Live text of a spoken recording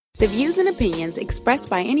The views and opinions expressed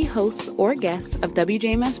by any hosts or guests of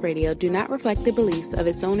WJMS Radio do not reflect the beliefs of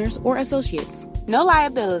its owners or associates. No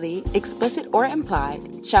liability, explicit or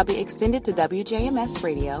implied, shall be extended to WJMS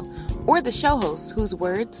Radio or the show hosts whose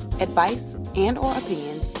words, advice, and or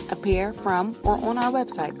opinions appear from or on our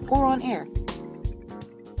website or on air.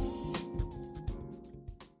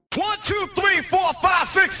 1, 2, 3, 4, 5,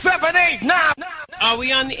 6, 7, 8, 9. Are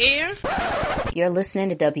we on the air? You're listening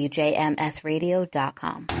to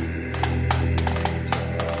WJMSradio.com.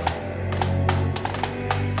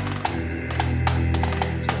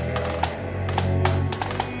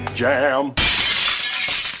 Jam.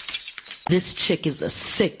 This chick is a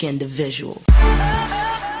sick individual.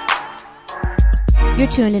 You're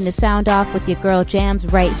tuned in to Sound Off with your girl Jams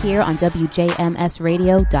right here on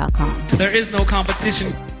WJMSradio.com. There is no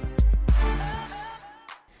competition.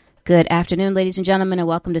 Good afternoon, ladies and gentlemen, and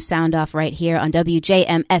welcome to Sound Off right here on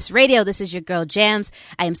WJMS Radio. This is your girl Jams.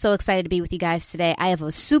 I am so excited to be with you guys today. I have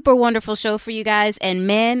a super wonderful show for you guys, and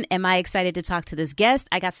man, am I excited to talk to this guest.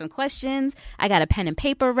 I got some questions. I got a pen and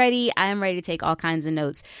paper ready. I am ready to take all kinds of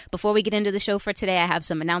notes. Before we get into the show for today, I have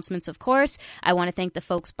some announcements, of course. I want to thank the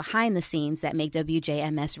folks behind the scenes that make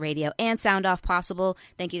WJMS Radio and Sound Off possible.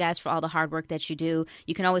 Thank you guys for all the hard work that you do.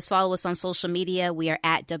 You can always follow us on social media. We are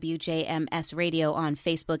at WJMS Radio on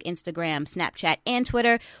Facebook, Instagram, Snapchat, and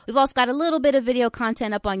Twitter. We've also got a little bit of video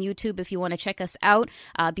content up on YouTube if you want to check us out.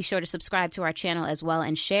 Be sure to subscribe to our channel as well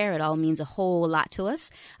and share. It all means a whole lot to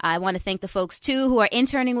us. I want to thank the folks, too, who are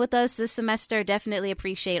interning with us this semester. Definitely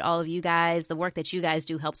appreciate all of you guys. The work that you guys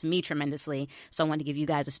do helps me tremendously, so I want to give you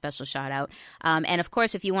guys a special shout out. And, of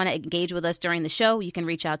course, if you want to engage with us during the show, you can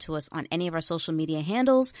reach out to us on any of our social media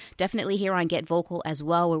handles. Definitely here on Get Vocal as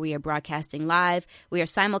well, where we are broadcasting live. We are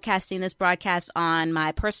simulcasting this broadcast on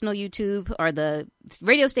my personal YouTube or the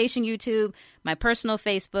radio station YouTube, my personal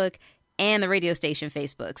Facebook, and the radio station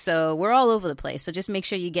Facebook. So we're all over the place. So just make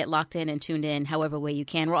sure you get locked in and tuned in however way you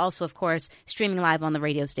can. We're also, of course, streaming live on the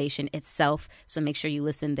radio station itself. So make sure you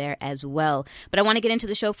listen there as well. But I want to get into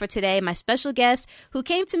the show for today. My special guest who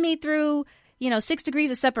came to me through 6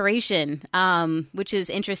 degrees of separation, which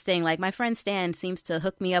is interesting. Like, my friend Stan seems to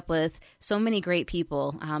hook me up with so many great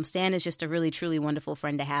people. Stan is just a really, truly wonderful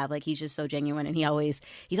friend to have. Like, he's just so genuine, and he's always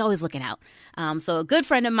looking out. So a good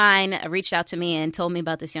friend of mine reached out to me and told me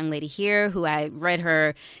about this young lady here who I read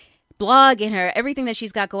her blog and her everything that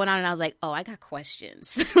she's got going on, and I was like, oh, I got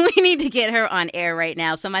questions. We need to get her on air right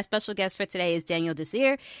now. So my special guest for today is Danielle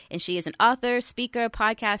Desir, and she is an author, speaker,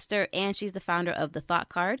 podcaster, and she's the founder of The Thought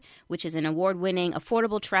Card, which is an award-winning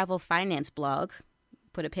affordable travel finance blog.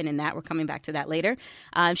 Put a pin in that. We're coming back to that later.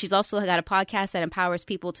 She's also got a podcast that empowers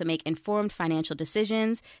people to make informed financial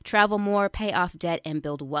decisions, travel more, pay off debt, and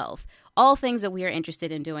build wealth. All things that we are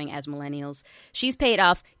interested in doing as millennials. She's paid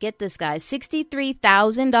off, get this guys,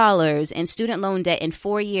 $63,000 in student loan debt in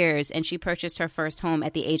 4 years, and she purchased her first home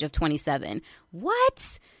at the age of 27.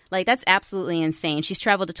 What? Like, that's absolutely insane. She's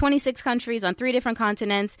traveled to 26 countries on 3 different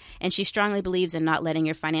continents, and she strongly believes in not letting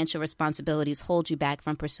your financial responsibilities hold you back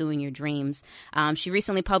from pursuing your dreams. She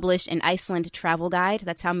recently published an Iceland travel guide.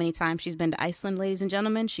 That's how many times she's been to Iceland, ladies and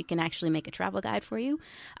gentlemen. She can actually make a travel guide for you.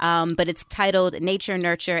 But it's titled Nature,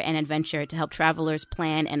 Nurture, and Adventure to help travelers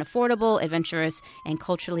plan an affordable, adventurous, and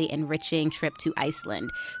culturally enriching trip to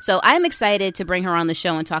Iceland. So I'm excited to bring her on the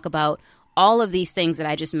show and talk about all of these things that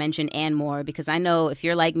I just mentioned and more, because I know if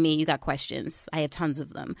you're like me, you got questions. I have tons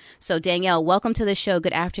of them. So Danielle, welcome to the show.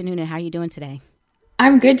 Good afternoon. And how are you doing today?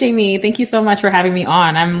 I'm good, Jamie. Thank you so much for having me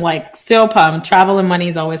on. I'm still pumped. Travel and money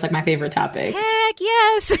is always my favorite topic. Heck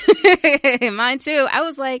yes. Mine too. I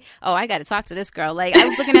was like, oh, I got to talk to this girl. Like, I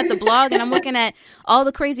was looking at the blog and I'm looking at all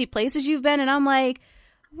the crazy places you've been, and I'm like,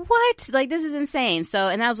 what? Like, this is insane. So,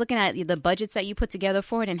 and I was looking at the budgets that you put together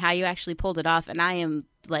for it and how you actually pulled it off. And I am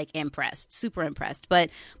impressed, super impressed. But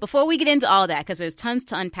before we get into all that, because there's tons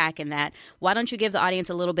to unpack in that, why don't you give the audience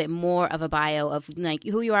a little bit more of a bio of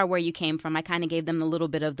who you are, where you came from? I kind of gave them a little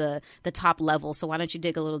bit of the top level. So why don't you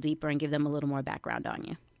dig a little deeper and give them a little more background on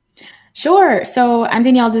you? Sure. So I'm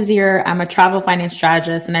Danielle Desir. I'm a travel finance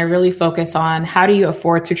strategist, and I really focus on how do you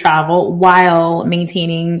afford to travel while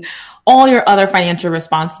maintaining all your other financial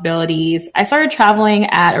responsibilities. I started traveling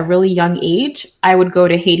at a really young age. I would go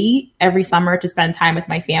to Haiti every summer to spend time with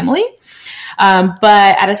my family.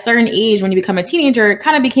 But at a certain age, when you become a teenager, it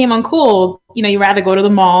kind of became uncool. You rather go to the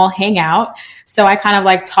mall, hang out. So I kind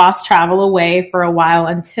of tossed travel away for a while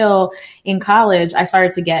until in college, I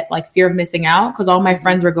started to get fear of missing out because all my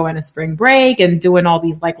friends were going to spring break and doing all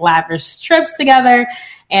these lavish trips together,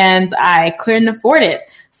 and I couldn't afford it.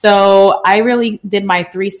 So I really did my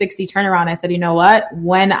 360 turnaround. I said, you know what,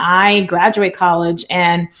 when I graduate college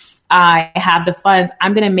and I have the funds,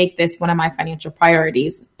 I'm going to make this one of my financial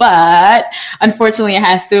priorities. But unfortunately, I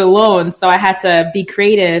had student loans. So I had to be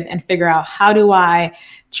creative and figure out, how do I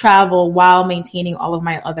travel while maintaining all of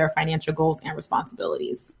my other financial goals and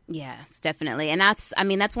responsibilities? Yes, definitely. And that's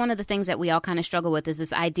one of the things that we all kind of struggle with, is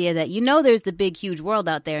this idea that, there's the big, huge world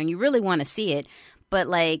out there and you really want to see it. But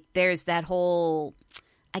like, there's that whole,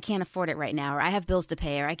 I can't afford it right now, or I have bills to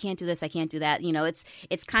pay, or I can't do this, I can't do that.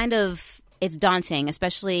 It's daunting,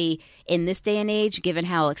 especially in this day and age, given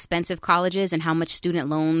how expensive college is and how much student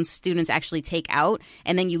loans students actually take out.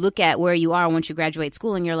 And then you look at where you are once you graduate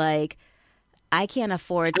school and you're like, I can't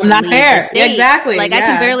afford to leave the state. Exactly. Like, I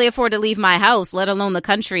can barely afford to leave my house, let alone the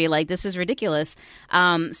country. Like, this is ridiculous.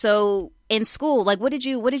 So in school, like, what did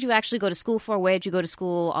you actually go to school for? Where did you go to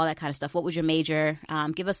school? All that kind of stuff. What was your major?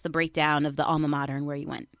 Give us the breakdown of the alma mater and where you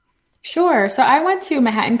went. Sure. So I went to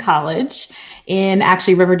Manhattan College in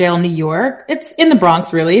actually Riverdale, New York. It's in the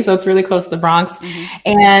Bronx, really. So it's really close to the Bronx. Mm-hmm.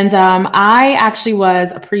 And I actually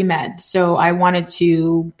was a pre-med. So I wanted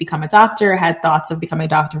to become a doctor, had thoughts of becoming a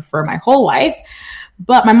doctor for my whole life.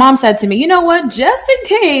 But my mom said to me, you know what, just in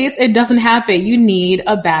case it doesn't happen, you need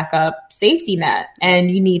a backup safety net and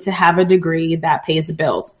you need to have a degree that pays the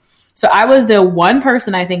bills. So I was the one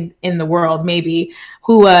person, I think, in the world, maybe,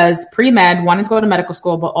 who was pre-med, wanted to go to medical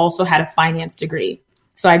school, but also had a finance degree.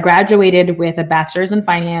 So I graduated with a bachelor's in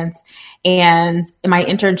finance, and my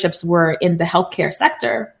internships were in the healthcare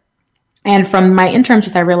sector. And from my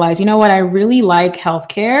internships, I realized, you know what, I really like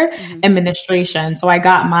healthcare administration. So I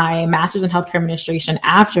got my master's in healthcare administration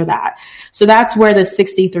after that. So that's where the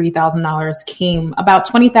 $63,000 came. About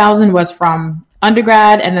 $20,000 was from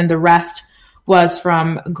undergrad, and then the rest was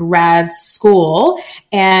from grad school.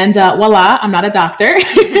 And voila, I'm not a doctor.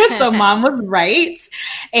 So mom was right.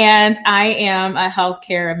 And I am a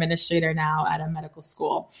healthcare administrator now at a medical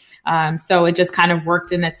school. So it just kind of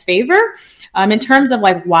worked in its favor. In terms of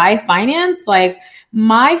like why finance, like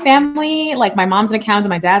my family, like my mom's an accountant,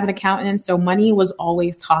 my dad's an accountant. So money was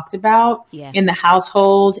always talked about in the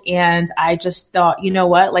household. And I just thought, you know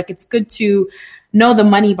what, like it's good to know the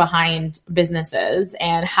money behind businesses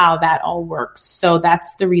and how that all works. So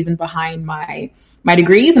that's the reason behind my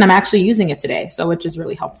degrees, and I'm actually using it today, so which is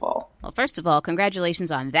really helpful. Well, first of all,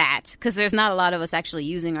 congratulations on that, because there's not a lot of us actually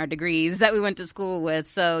using our degrees that we went to school with.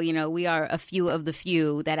 So, we are a few of the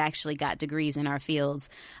few that actually got degrees in our fields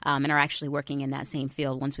and are actually working in that same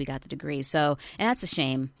field once we got the degree. So, and that's a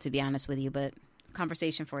shame, to be honest with you, but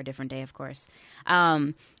conversation for a different day, of course.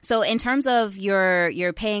 So in terms of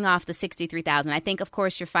your paying off the $63,000, I think, of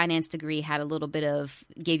course, your finance degree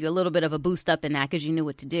gave you a little bit of a boost up in that because you knew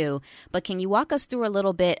what to do. But can you walk us through a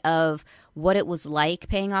little bit of what it was like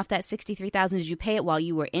paying off that $63,000? Did you pay it while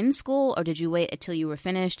you were in school, or did you wait until you were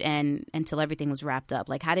finished and until everything was wrapped up?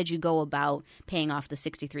 Like, how did you go about paying off the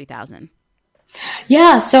 $63,000?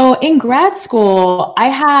 Yeah. So in grad school, I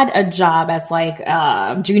had a job as like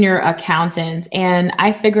a junior accountant, and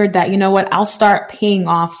I figured that, you know what, I'll start paying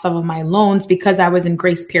off some of my loans because I was in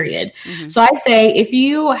grace period. Mm-hmm. So I say, if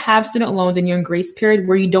you have student loans and you're in grace period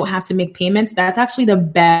where you don't have to make payments, that's actually the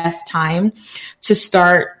best time to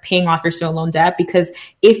start paying off your student loan debt, because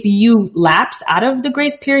if you lapse out of the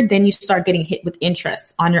grace period, then you start getting hit with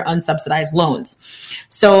interest on your unsubsidized loans.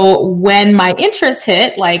 So when my interest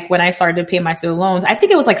hit, like when I started to pay my student loans, I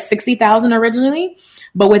think it was like $60,000 originally,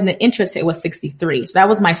 but when the interest hit, it was 63. So that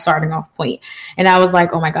was my starting off point. And I was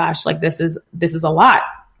like, oh my gosh, like this is a lot.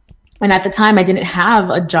 And at the time I didn't have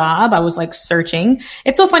a job. I was like searching.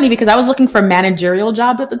 It's so funny because I was looking for managerial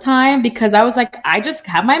jobs at the time because I was like, I just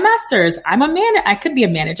have my master's. I could be a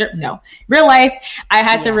manager. No, real life. I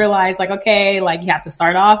had to realize like, okay, like you have to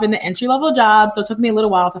start off in the entry level job. So it took me a little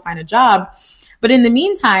while to find a job. But in the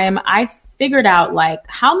meantime, I figured out like,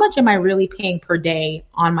 how much am I really paying per day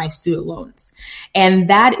on my student loans? And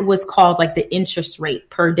that was called like the interest rate,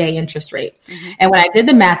 per day interest rate. Mm-hmm. And when I did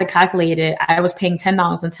the math, I calculated, I was paying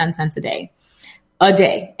 $10.10 a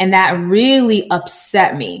day. And that really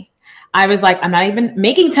upset me. I was like, I'm not even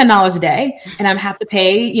making $10 a day and I have to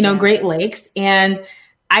pay, Great Lakes. And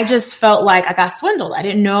I just felt like I got swindled. I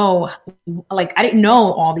didn't know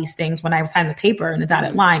all these things when I was signing the paper and the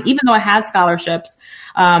dotted line, even though I had scholarships,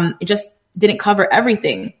 it just didn't cover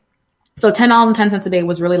everything. So $10.10 a day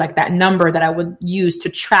was really like that number that I would use to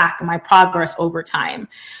track my progress over time.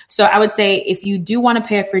 So I would say if you do want to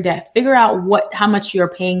pay off your debt, figure out how much you're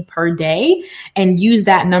paying per day and use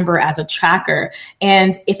that number as a tracker.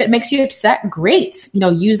 And if it makes you upset, great.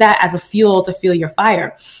 Use that as a fuel to fuel your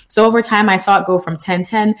fire. So over time, I saw it go from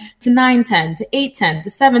 10.10 to 9.10 to 8.10 to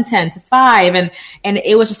 7.10 to 5. And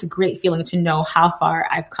it was just a great feeling to know how far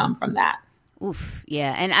I've come from that. Oof.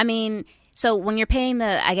 Yeah. And I mean, So when you're paying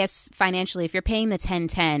I guess financially, if you're paying the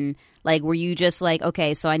 10/10, like, were you just like,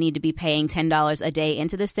 okay, so I need to be paying $10 a day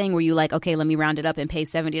into this thing? Were you like, okay, let me round it up and pay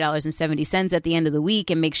 $70.70 at the end of the week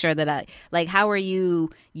and make sure that how are you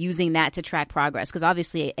using that to track progress? Because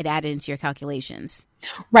obviously it added into your calculations.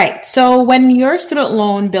 Right. So when your student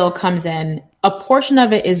loan bill comes in, a portion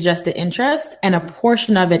of it is just the interest and a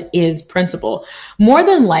portion of it is principal. More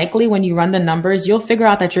than likely, when you run the numbers, you'll figure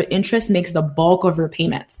out that your interest makes the bulk of your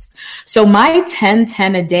payments. So my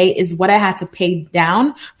 10/10 a day is what I had to pay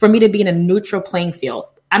down for me to be in a neutral playing field.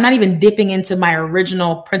 I'm not even dipping into my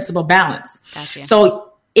original principal balance. Gotcha.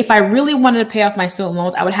 So if I really wanted to pay off my student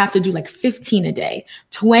loans, I would have to do like 15 a day,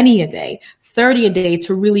 20 a day, 30 a day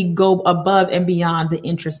to really go above and beyond the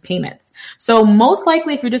interest payments. So most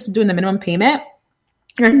likely, if you're just doing the minimum payment,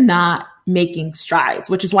 you're not making strides,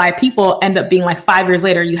 which is why people end up being like 5 years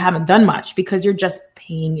later, you haven't done much because you're just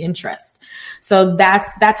paying interest. So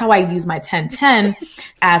that's how I use my 10/10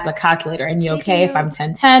 as a calculator. And you okay, if I'm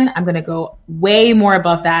 10/10, I'm going to go way more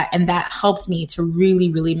above that. And that helped me to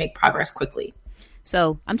really, really make progress quickly.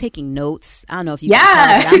 So I'm taking notes. I don't know if you can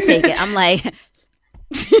tell, but I'm taking, I'm like,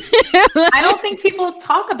 I don't think people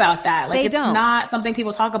talk about that. Like, it's not something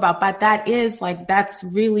people talk about, but that's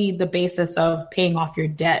really the basis of paying off your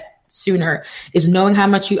debt sooner, is knowing how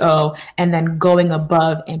much you owe and then going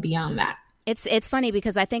above and beyond that. It's funny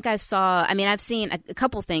because I think I've seen a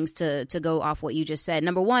couple things to go off what you just said.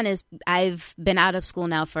 Number one is I've been out of school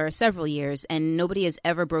now for several years and nobody has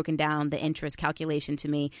ever broken down the interest calculation to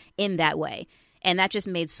me in that way. And that just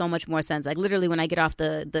made so much more sense. Like, literally, when I get off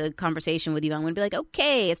the conversation with you, I'm going to be like,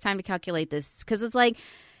 okay, it's time to calculate this. Because it's like,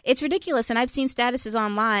 it's ridiculous. And I've seen statuses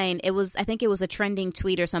online. I think it was a trending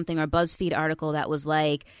tweet or something, or a BuzzFeed article that was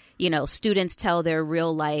like, students tell their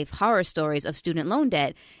real life horror stories of student loan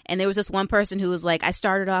debt. And there was this one person who was like, I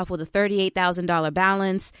started off with a $38,000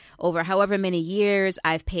 balance. Over however many years,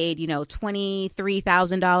 I've paid,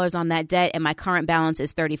 $23,000 on that debt. And my current balance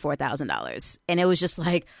is $34,000. And it was just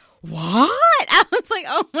like, what? I was like,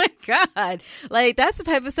 oh my God. Like, that's the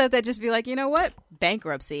type of stuff that just be like, you know what?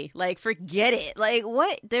 Bankruptcy. Like, forget it. Like,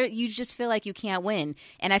 what? You just feel like you can't win.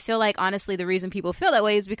 And I feel like, honestly, the reason people feel that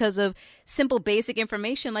way is because of simple, basic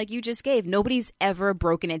information like you just gave. Nobody's ever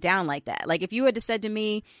broken it down like that. Like, if you had said to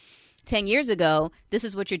me 10 years ago, this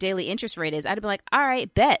is what your daily interest rate is, I'd be like, all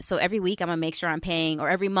right, bet. So every week I'm going to make sure I'm paying, or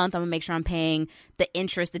every month I'm going to make sure I'm paying the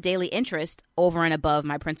daily interest over and above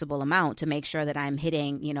my principal amount to make sure that I'm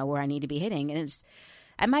hitting, where I need to be hitting. And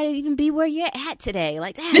I might even be where you're at today.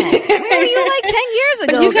 Like, Dad, where were you like 10 years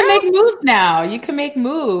ago? But you can make moves now. You can make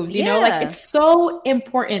moves. You know, like, it's so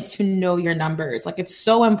important to know your numbers. Like, it's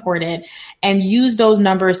so important, and use those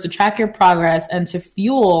numbers to track your progress and to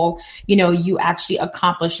fuel, you actually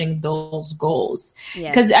accomplishing those goals.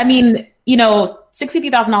 Because,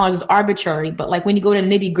 $63,000 is arbitrary, but like when you go to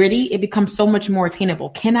nitty gritty, it becomes so much more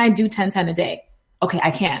attainable. Can I do 10/10 a day? Okay,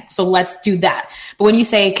 I can. So let's do that. But when you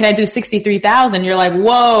say, can I do 63,000? You're like,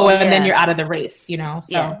 whoa. And then you're out of the race, So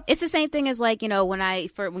yeah. It's the same thing as like,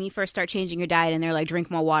 when you first start changing your diet and they're like,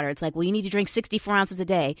 drink more water. It's like, well, you need to drink 64 ounces a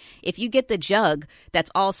day. If you get the jug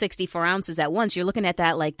that's all 64 ounces at once, you're looking at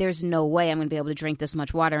that like, there's no way I'm going to be able to drink this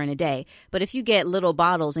much water in a day. But if you get little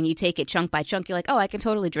bottles and you take it chunk by chunk, you're like, oh, I can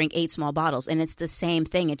totally drink 8 small bottles. And it's the same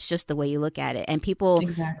thing. It's just the way you look at it. And people,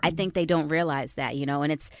 I think they don't realize that,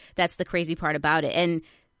 and that's the crazy part about it. And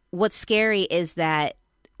what's scary is that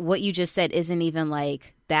what you just said isn't even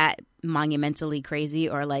like that monumentally crazy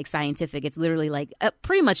or like scientific. It's literally like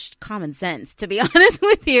pretty much common sense, to be honest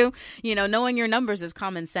with you. Knowing your numbers is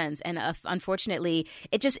common sense. And unfortunately,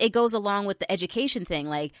 it goes along with the education thing.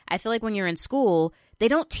 Like, I feel like when you're in school, they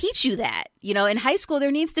don't teach you that. In high school, there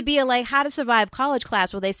needs to be a like how to survive college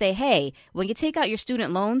class where they say, hey, when you take out your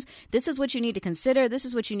student loans, this is what you need to consider. This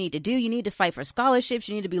is what you need to do. You need to fight for scholarships.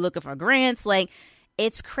 You need to be looking for grants. Like,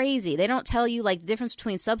 it's crazy. They don't tell you like the difference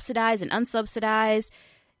between subsidized and unsubsidized.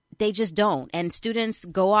 They just don't. And students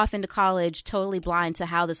go off into college totally blind to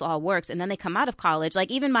how this all works. And then they come out of college. Like,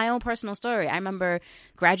 even my own personal story. I remember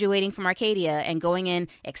graduating from Arcadia and going in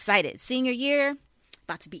excited. Senior year,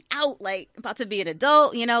 about to be out, like about to be an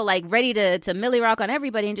adult, like ready to Millie Rock on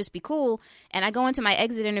everybody and just be cool. And I go into my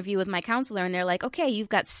exit interview with my counselor and they're like, okay, you've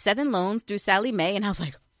got 7 loans through Sally Mae. And I was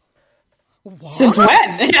like, what? Since when?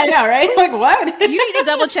 I know, right? Like, what? You need to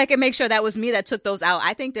double check and make sure that was me that took those out.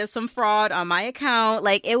 I think there's some fraud on my account.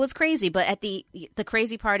 Like, it was crazy. But the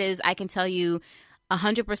crazy part is I can tell you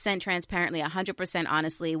 100% transparently, 100%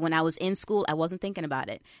 honestly, when I was in school, I wasn't thinking about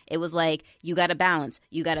it. It was like, you got to balance.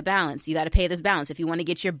 You got to balance. You got to pay this balance. If you want to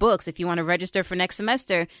get your books, if you want to register for next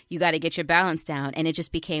semester, you got to get your balance down. And it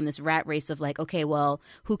just became this rat race of like, okay, well,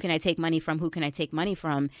 who can I take money from? Who can I take money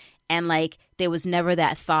from? And like, there was never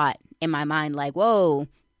that thought in my mind, like, whoa,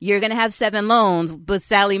 you're going to have 7 loans with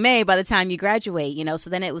Sally Mae by the time you graduate, you know? So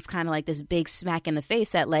then it was kind of like this big smack in the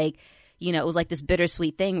face that like, you know, it was like this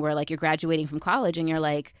bittersweet thing where like you're graduating from college and you're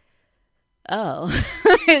like, oh,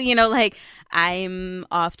 you know, like I'm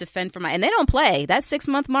off to fend for my, and they don't play. That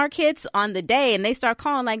 6-month mark hits on the day and they start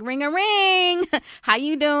calling like, ring a ring. How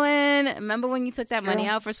you doing? Remember when you took that money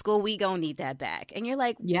out for school? We gonna need that back. And you're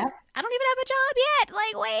like, yeah, I don't even have a job yet.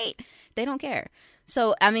 Like, wait, they don't care.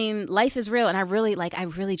 So, I mean, life is real. And I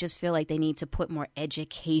really just feel like they need to put more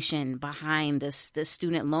education behind this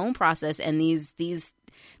student loan process and these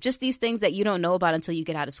things that you don't know about until you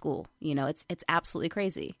get out of school. You know, it's absolutely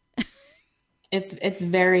crazy. It's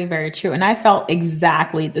very, very true. And I felt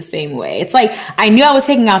exactly the same way. It's like, I knew I was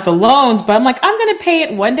taking out the loans, but I'm like, I'm going to pay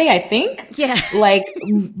it one day, I think. Yeah. Like,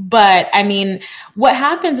 but I mean, what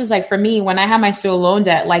happens is like, for me, when I had my student loan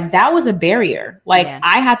debt, like that was a barrier. Like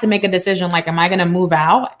I had to make a decision, like, am I going to move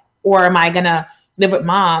out or am I going to live with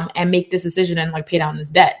mom and make this decision and like pay down this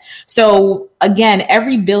debt? So again,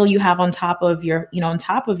 every bill you have on top of you,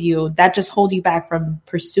 that just holds you back from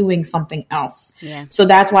pursuing something else. Yeah. So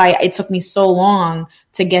that's why it took me so long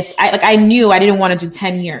to get, I knew I didn't want to do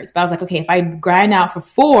 10 years, but I was like, okay, if I grind out for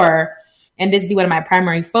 4 and this be one of my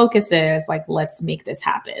primary focuses, like, let's make this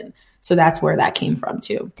happen. So that's where that came from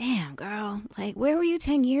too. Damn, girl. Like, where were you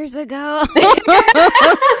 10 years ago?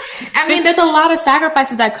 I mean, there's a lot of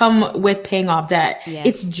sacrifices that come with paying off debt. Yeah.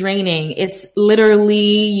 It's draining. It's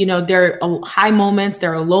literally, you know, there are high moments,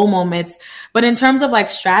 there are low moments. But in terms of like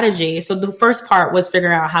strategy, so the first part was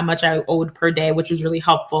figuring out how much I owed per day, which was really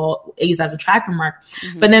helpful. I used as a tracker mark.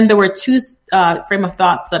 Mm-hmm. But then there were 2 frame of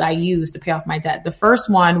thoughts that I used to pay off my debt. The first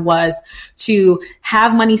one was to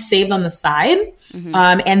have money saved on the side.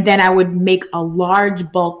 Mm-hmm. And then I would make a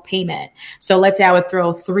large bulk payment. So let's say I would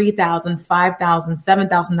throw $3,000, $5,000,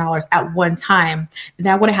 $7,000 at one time.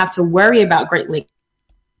 Then I wouldn't have to worry about Great Lake,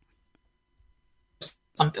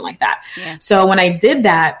 something like that. Yeah. So when I did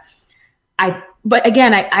that, but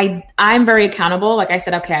again, I'm very accountable. Like I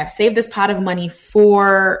said, okay, I've saved this pot of money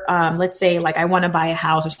for, let's say like I want to buy a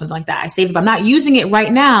house or something like that. I saved it, but I'm not using it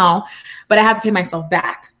right now, but I have to pay myself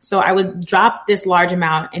back. So I would drop this large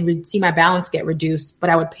amount and see my balance get reduced, but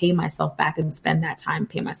I would pay myself back and spend that time,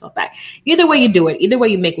 pay myself back. Either way you do it, either way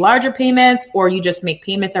you make larger payments or you just make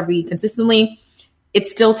payments consistently, it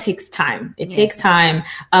still takes time. It takes time,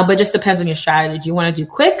 but just depends on your strategy. Do you want to do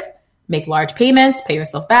quick, make large payments, pay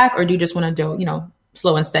yourself back, or do you just want to do, you know,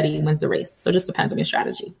 slow and steady wins the race? So it just depends on your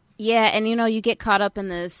strategy. Yeah. And, you know, you get caught up in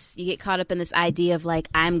this idea of like,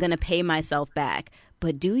 I'm going to pay myself back.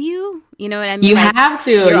 But do you? You know what I mean? You like, have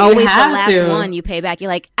to. You're always the last one you pay back. You're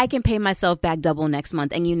like, I can pay myself back double next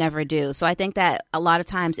month, and you never do. So I think that a lot of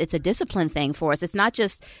times it's a discipline thing for us. It's not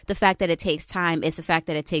just the fact that it takes time. It's the fact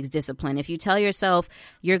that it takes discipline. If you tell yourself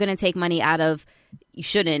you're going to take money out of, you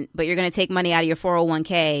shouldn't, but you're going to take money out of your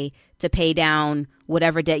 401k to pay down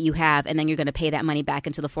whatever debt you have, and then you're going to pay that money back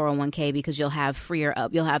into the 401k because you'll have freed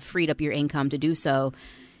up your income to do so.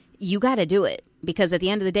 You got to do it. Because at the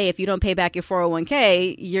end of the day, if you don't pay back your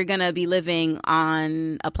 401k, you're going to be living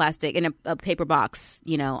on a paper box,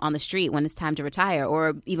 you know, on the street when it's time to retire.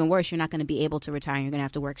 Or even worse, you're not going to be able to retire. You're going to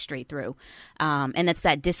have to work straight through. And it's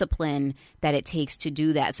that discipline that it takes to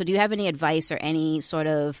do that. So do you have any advice or any sort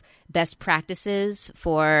of best practices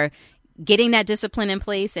for getting that discipline in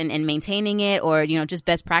place and maintaining it, or, you know, just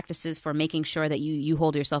best practices for making sure that you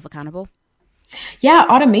hold yourself accountable? Yeah,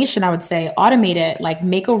 automation, I would say. Automate it. Like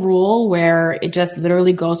make a rule where it just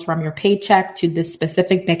literally goes from your paycheck to this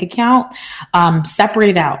specific bank account.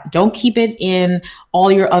 Separate it out. Don't keep it in all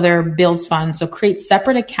your other bills funds. So create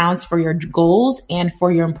separate accounts for your goals and for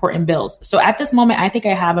your important bills. So at this moment, I think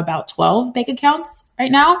I have about 12 bank accounts right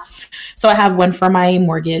now. So I have one for my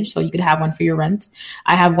mortgage. So you could have one for your rent.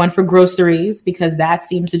 I have one for groceries because that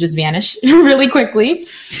seems to just vanish really quickly.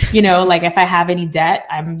 You know, like if I have any debt,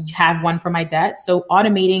 I have one for my debt. So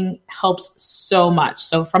automating helps so much.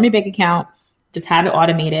 So from your bank account, just have it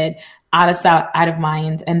automated, out of sight, out of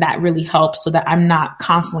mind. And that really helps so that I'm not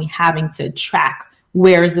constantly having to track,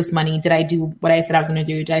 where is this money? Did I do what I said I was going to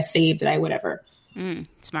do? Did I save? Did I whatever?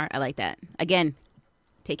 Smart. I like that. Again,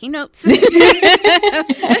 taking notes.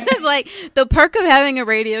 It's like the perk of having a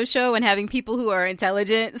radio show and having people who are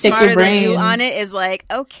intelligent, smarter than you on it is like,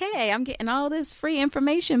 okay, I'm getting all this free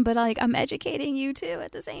information, but like I'm educating you too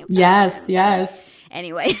at the same time. Yes. So,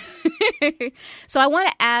 Anyway, so I want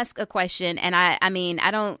to ask a question, and I mean,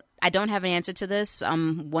 I don't have an answer to this.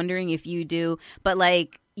 I'm wondering if you do, but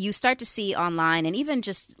like, you start to see online and even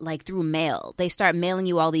just like through mail, they start mailing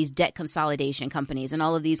you all these debt consolidation companies and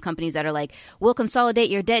all of these companies that are like, we'll consolidate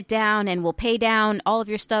your debt down and we'll pay down all of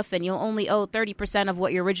your stuff and you'll only owe 30% of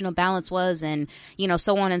what your original balance was, and, you know,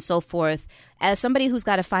 so on and so forth. As somebody who's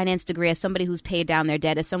got a finance degree, as somebody who's paid down their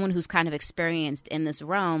debt, as someone who's kind of experienced in this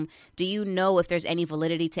realm, do you know if there's any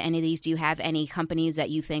validity to any of these? Do you have any companies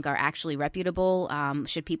that you think are actually reputable?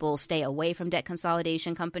 Should people stay away from debt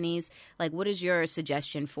consolidation companies? Like, what is your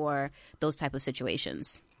suggestion for those type of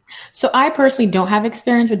situations? So I personally don't have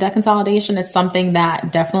experience with debt consolidation. It's something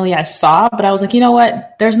that definitely I saw, but I was like, you know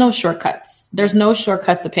what? There's no shortcuts. There's no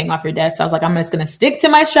shortcuts to paying off your debt. So I was like, I'm just going to stick to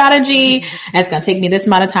my strategy, and it's going to take me this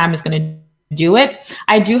amount of time. It's going to do it.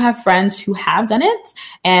 I do have friends who have done it,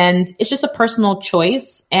 and it's just a personal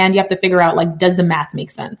choice, and you have to figure out, like, does the math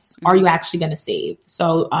make sense? Are you actually going to save?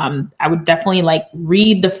 So I would definitely like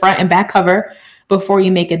read the front and back cover before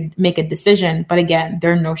you make a decision. But again,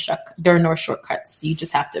 there are no shortcuts. You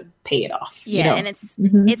just have to pay it off. Yeah, you know?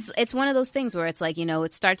 And it's one of those things where it's like, you know, you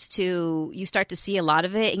start to see a lot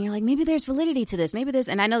of it, and you're like, maybe there's validity to this. Maybe there's,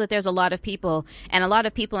 and I know that there's a lot of people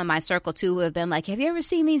in my circle too who have been like, have you ever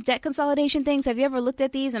seen these debt consolidation things? Have you ever looked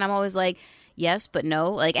at these? And I'm always like, yes, but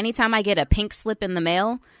no. Like, anytime I get a pink slip in the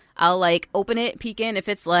mail, I'll like open it, peek in. If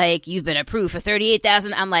it's like, you've been approved for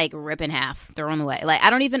 $38,000, I'm like, rip in half, throw them away. Like, I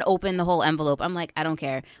don't even open the whole envelope. I'm like, I don't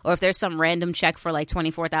care. Or if there's some random check for like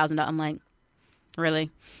 $24,000, I'm like,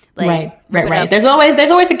 really? Like, right. There's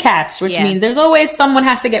always a catch, which means there's always someone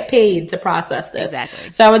has to get paid to process this.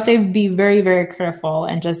 Exactly. So I would say be very, very careful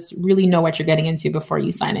and just really know what you're getting into before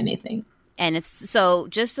you sign anything. And it's so,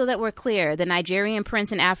 just so that we're clear, the Nigerian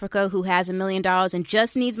prince in Africa who has $1 million and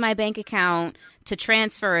just needs my bank account to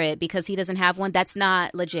transfer it because he doesn't have one, that's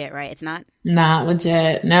not legit, right? It's not? Not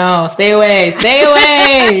legit. No, stay away. Stay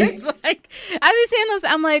away. It's like, I've been seeing those.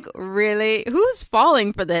 I'm like, really? Who's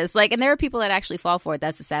falling for this? Like, and there are people that actually fall for it.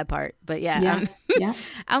 That's the sad part. But yeah,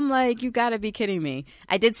 I'm like, you gotta be kidding me.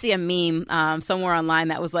 I did see a meme somewhere online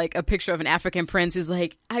that was like a picture of an African prince who's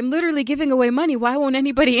like, I'm literally giving away money. Why won't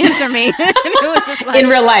anybody answer me? And it was just like, in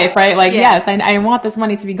real life, right? Like, yes, I want this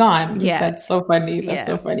money to be gone. Yeah. That's so funny. That's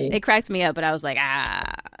so funny. It cracked me up, but I was like,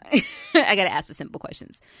 I got to ask the simple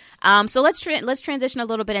questions. So let's transition a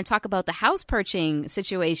little bit and talk about the house purchasing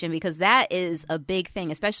situation, because that is a big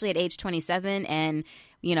thing, especially at age 27. And,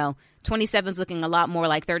 you know, 27 is looking a lot more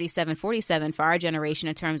like 37, 47 for our generation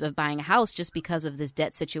in terms of buying a house just because of this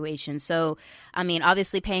debt situation. So, I mean,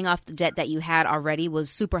 obviously paying off the debt that you had already was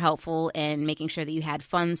super helpful in making sure that you had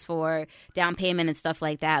funds for down payment and stuff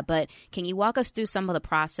like that. But can you walk us through some of the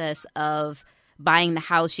process of buying the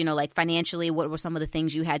house, you know, like financially, what were some of the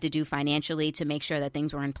things you had to do financially to make sure that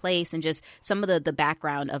things were in place, and just some of the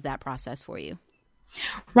background of that process for you?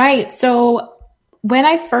 Right. So when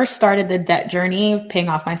I first started the debt journey, paying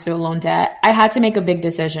off my student loan debt, I had to make a big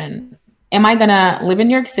decision. Am I going to live in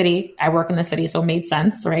New York City? I work in the city, so it made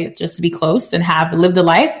sense, right? Just to be close and live the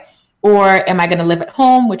life. Or am I going to live at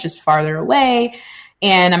home, which is farther away?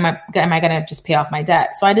 And am I going to just pay off my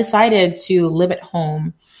debt? So I decided to live at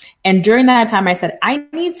home. And during that time, I said, I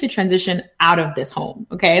need to transition out of this home.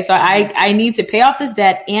 Okay. So I need to pay off this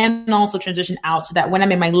debt and also transition out so that when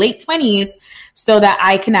I'm in my late 20s, so that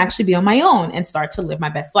I can actually be on my own and start to live my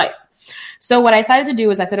best life. So what I decided to do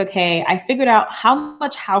is I said, okay, I figured out how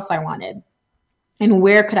much house I wanted and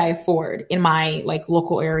where could I afford in my like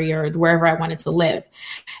local area or wherever I wanted to live.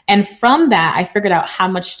 And from that, I figured out how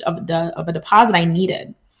much of a deposit I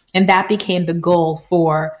needed. And that became the goal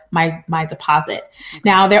for my deposit. Okay.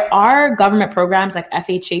 Now, there are government programs like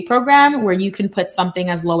FHA program where you can put something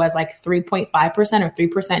as low as like 3.5% or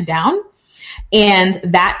 3% down. And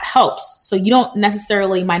that helps. So you don't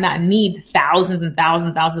necessarily might not need thousands and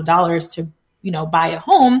thousands of dollars to, you know, buy a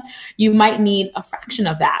home. You might need a fraction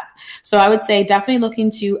of that. So I would say definitely look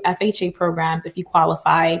into FHA programs if you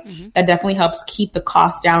qualify. Mm-hmm. That definitely helps keep the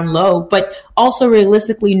cost down low, but also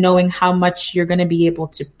realistically knowing how much you're going to be able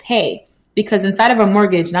to pay. Because inside of a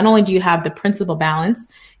mortgage, not only do you have the principal balance,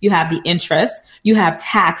 you have the interest, you have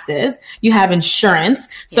taxes, you have insurance.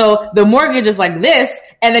 Yeah. So the mortgage is like this,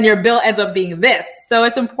 and then your bill ends up being this. So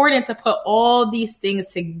it's important to put all these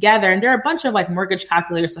things together. And there are a bunch of like mortgage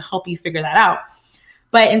calculators to help you figure that out.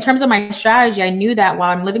 But in terms of my strategy, I knew that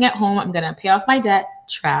while I'm living at home, I'm going to pay off my debt,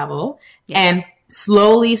 travel, and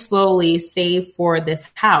slowly save for this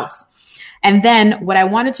house. And then what I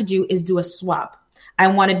wanted to do is do a swap. I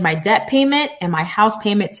wanted my debt payment and my house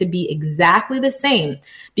payment to be exactly the same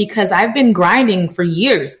because I've been grinding for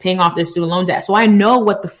years paying off this student loan debt. So I know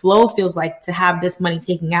what the flow feels like to have this money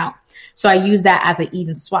taken out. So I use that as an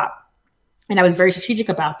even swap. And I was very strategic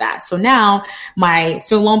about that. So now my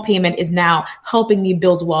student loan payment is now helping me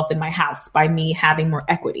build wealth in my house by me having more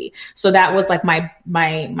equity. So that was like my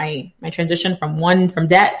transition from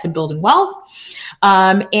debt to building wealth.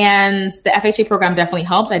 And the FHA program definitely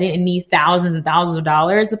helped. I didn't need thousands and thousands of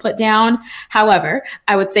dollars to put down. However,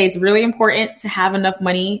 I would say it's really important to have enough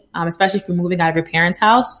money, especially if you're moving out of your parents'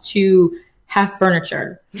 house, to have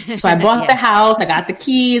furniture. So I bought the house, I got the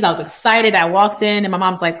keys, I was excited. I walked in and my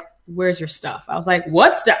mom's like, where's your stuff? I was like,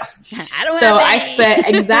 what stuff? I don't have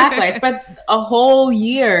any. I spent a whole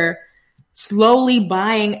year slowly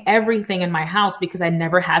buying everything in my house because I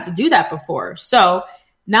never had to do that before. So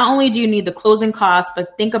not only do you need the closing costs,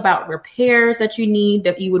 but think about repairs that you need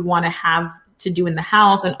that you would want to have to do in the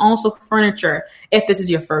house, and also furniture if this is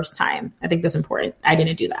your first time. I think that's important. I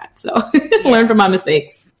didn't do that. So learn from my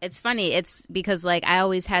mistakes. It's funny. It's because like I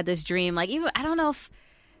always had this dream, like even, I don't know.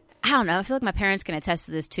 I feel like my parents can attest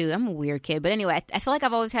to this too. I'm a weird kid. But anyway, I feel like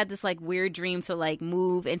I've always had this like weird dream to like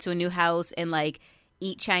move into a new house and like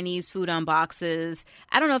eat Chinese food on boxes.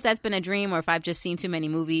 I don't know if that's been a dream or if I've just seen too many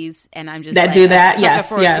movies and I'm just that do that. Yes,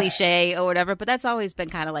 for a cliche or whatever. But that's always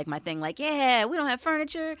been kind of like my thing. Like, yeah, we don't have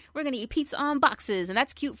furniture. We're going to eat pizza on boxes. And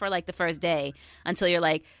that's cute for like the first day until you're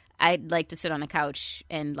like, I'd like to sit on a couch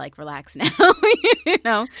and like relax now, you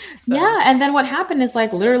know? So. Yeah. And then what happened is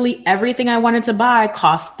like literally everything I wanted to buy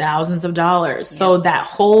cost thousands of dollars. Yeah. So that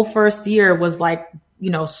whole first year was like,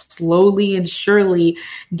 you know, slowly and surely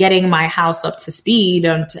getting my house up to speed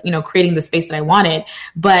and, you know, creating the space that I wanted.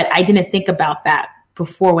 But I didn't think about that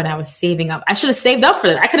before when I was saving up. I should have saved up for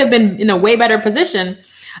that. I could have been in a way better position.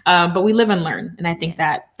 But we live and learn. And I think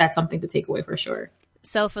that that's something to take away for sure.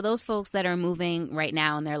 So for those folks that are moving right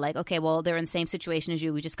now and they're like, okay, well, they're in the same situation as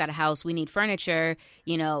you. We just got a house. We need furniture.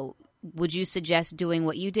 You know, would you suggest doing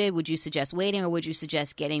what you did? Would you suggest waiting, or would you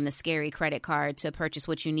suggest getting the scary credit card to purchase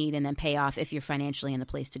what you need and then pay off if you're financially in the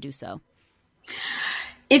place to do so?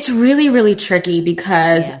 It's really, really tricky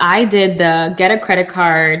because I did the get a credit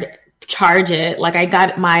card, charge it. Like I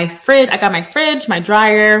got my fridge, my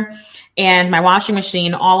dryer, and my washing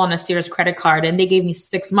machine all on a Sears credit card, and they gave me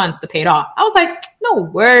 6 months to pay it off. I was like, no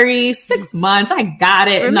worries, 6 months, I got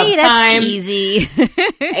it. For enough me, that's time. Easy.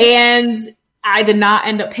 And I did not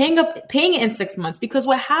end up paying it in 6 months because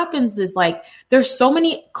what happens is like there's so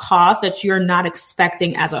many costs that you're not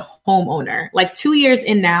expecting as a homeowner. Like 2 years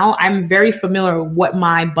in now, I'm very familiar with what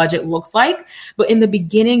my budget looks like, but in the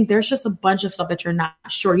beginning, there's just a bunch of stuff that you're not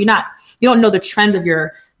sure. You don't know the trends of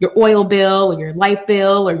your oil bill or your light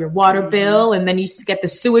bill or your water bill. And then you get the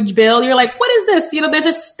sewage bill. You're like, what is this? You know, there's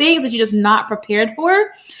just things that you're just not prepared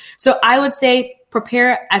for. So I would say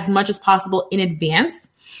prepare as much as possible in advance.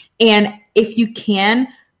 And if you can,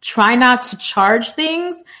 try not to charge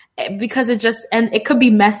things because it could be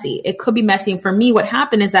messy. It could be messy. And for me, what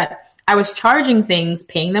happened is that I was charging things,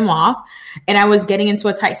 paying them off, and I was getting into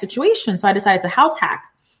a tight situation. So I decided to house hack.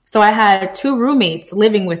 So I had 2 roommates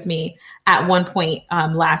living with me at one point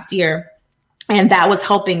last year. And that was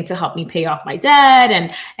help me pay off my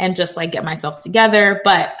debt and just like get myself together.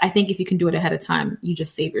 But I think if you can do it ahead of time, you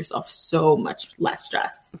just save yourself so much less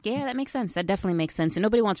stress. Yeah, that makes sense. That definitely makes sense. And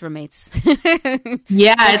nobody wants roommates.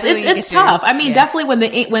 Yeah, it's tough. I mean, definitely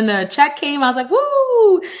when the check came, I was like,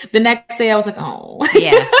 woo. The next day I was like, oh.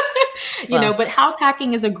 Yeah. But house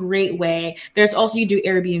hacking is a great way. There's also, you do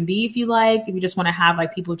Airbnb if you like. If you just want to have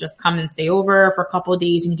like people just come and stay over for a couple of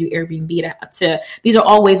days, you can do Airbnb these are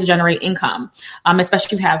all ways to generate income.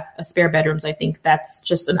 Especially if you have a spare bedrooms. I think that's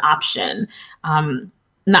just an option.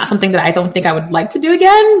 Not something that I don't think I would like to do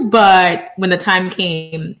again, but when the time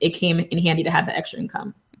came, it came in handy to have the extra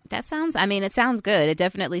income. It sounds good. It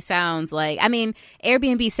definitely sounds like,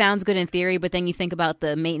 Airbnb sounds good in theory, but then you think about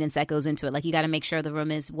the maintenance that goes into it. Like you got to make sure the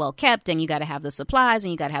room is well kept and you got to have the supplies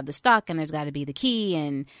and you got to have the stock and there's got to be the key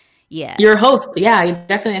and yeah. You're a host. Yeah, you're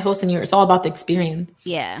definitely a host and it's all about the experience.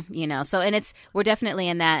 Yeah. We're definitely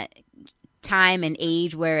in that time and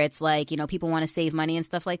age where it's like, people want to save money and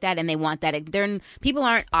stuff like that. And they want that. People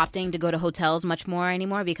aren't opting to go to hotels much more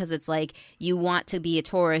anymore because it's like you want to be a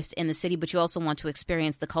tourist in the city, but you also want to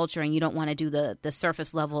experience the culture and you don't want to do the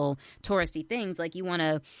surface level touristy things. Like you want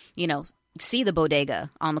to, see the bodega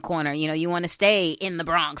on the corner. You want to stay in the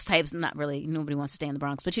Bronx types. Not really. Nobody wants to stay in the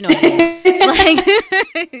Bronx, but what I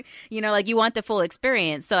mean. Like, you want the full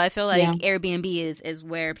experience. So I feel like Airbnb is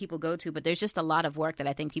where people go to, but there's just a lot of work that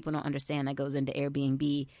I think people don't understand that goes into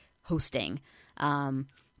Airbnb hosting.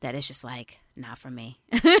 that it's just like, not for me.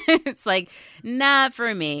 It's like, not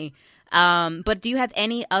for me. But do you have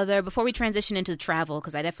any other, before we transition into travel,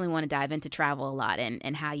 because I definitely want to dive into travel a lot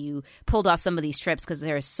and how you pulled off some of these trips, because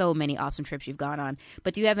there are so many awesome trips you've gone on.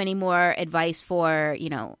 But do you have any more advice for,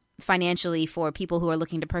 financially for people who are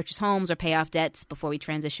looking to purchase homes or pay off debts before we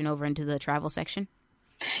transition over into the travel section?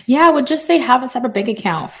 Yeah, I would just say have a separate bank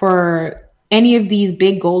account for any of these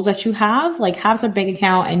big goals that you have. Like, have some bank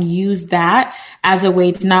account and use that as a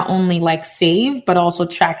way to not only like save, but also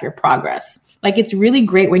track your progress. Like, it's really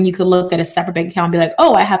great when you could look at a separate bank account and be like,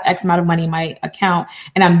 oh, I have X amount of money in my account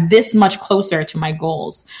and I'm this much closer to my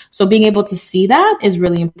goals. So being able to see that is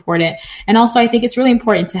really important. And also, I think it's really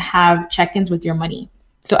important to have check-ins with your money.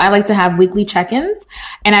 So I like to have weekly check-ins,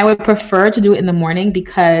 and I would prefer to do it in the morning,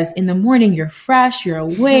 because in the morning you're fresh, you're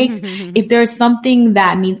awake. If there's something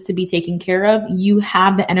that needs to be taken care of, you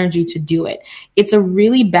have the energy to do it. It's a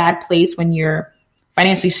really bad place when you're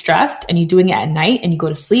financially stressed and you're doing it at night and you go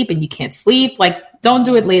to sleep and you can't sleep. Like, don't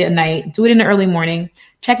do it late at night. Do it in the early morning.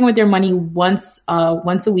 Check in with your money once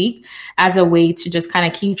a week as a way to just kind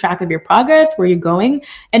of keep track of your progress, where you're going.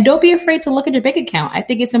 And don't be afraid to look at your bank account. I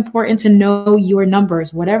think it's important to know your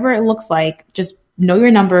numbers, whatever it looks like. Just know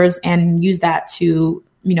your numbers and use that to,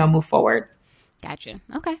 move forward. Gotcha.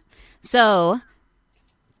 Okay. So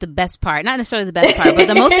the best part, not necessarily the best part, but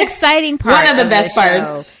the most exciting part One of the best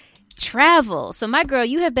parts. Travel. So my girl,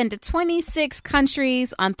 you have been to 26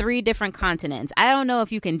 countries on 3 different continents. I don't know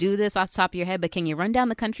if you can do this off the top of your head, but can you run down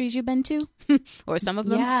the countries you've been to or some of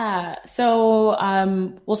them? Yeah. So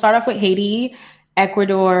we'll start off with Haiti,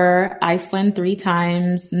 Ecuador, Iceland 3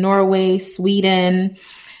 times, Norway, Sweden,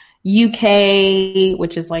 UK,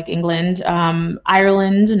 which is like England,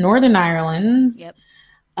 Ireland, Northern Ireland. Yep.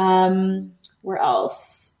 Where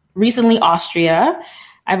else? Recently, Austria.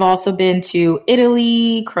 I've also been to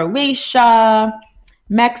Italy, Croatia,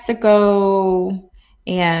 Mexico,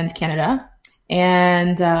 and Canada,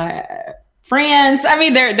 and France. I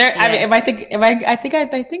mean, they're. Yeah. I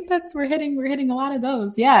think that's we're hitting a lot of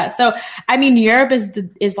those. Yeah. So I mean, Europe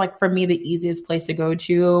is like, for me, the easiest place to go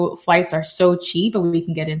to. Flights are so cheap, and we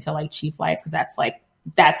can get into like cheap flights, because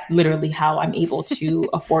that's literally how I'm able to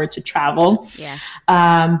afford to travel. Yeah.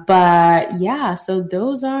 But yeah, so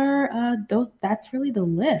those are that's really the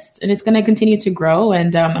list, and it's going to continue to grow.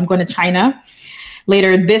 And I'm going to China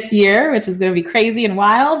later this year, which is going to be crazy and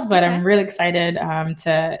wild, but okay. I'm really excited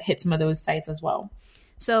to hit some of those sites as well.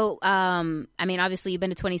 So, I mean, obviously you've been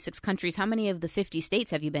to 26 countries. How many of the 50 states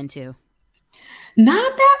have you been to?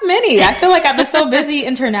 Not that many. I feel like I've been so busy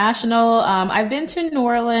international. I've been to New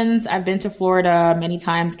Orleans. I've been to Florida many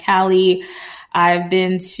times, Cali. I've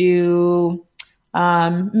been to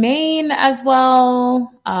Maine as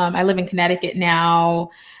well. I live in Connecticut now.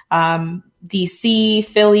 DC,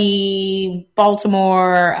 Philly,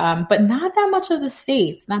 Baltimore, but not that much of the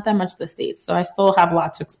States, So I still have a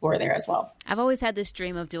lot to explore there as well. I've always had this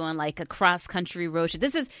dream of doing like a cross country road trip.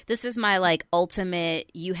 This is my like ultimate,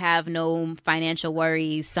 you have no financial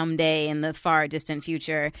worries someday in the far distant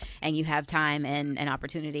future, and you have time and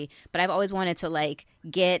opportunity. But I've always wanted to like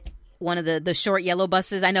get one of the short yellow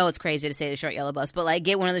buses. I know it's crazy to say the short yellow bus, but like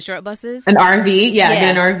get one of the short buses. An RV. Yeah.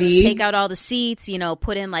 Get an RV. Take out all the seats,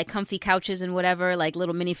 put in like comfy couches and whatever, like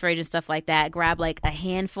little mini fridge and stuff like that. Grab like a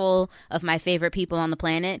handful of my favorite people on the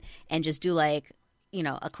planet and just do like,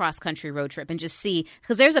 a cross-country road trip and just see,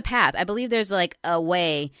 because there's a path. I believe there's like a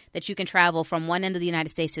way that you can travel from one end of the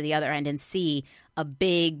United States to the other end and see a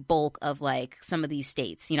big bulk of like some of these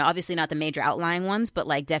states. Obviously not the major outlying ones, but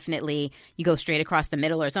like definitely you go straight across the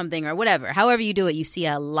middle or something or whatever. However you do it, you see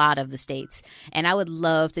a lot of the states. And I would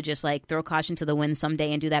love to just like throw caution to the wind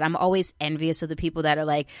someday and do that. I'm always envious of the people that are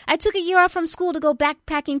like, I took a year off from school to go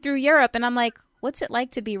backpacking through Europe. And I'm like, what's it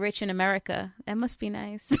like to be rich in America? That must be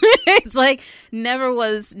nice. It's like never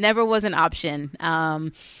was an option.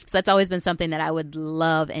 So that's always been something that I would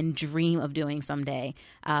love and dream of doing someday.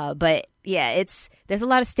 But yeah, there's a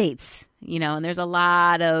lot of states, and there's a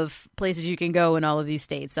lot of places you can go in all of these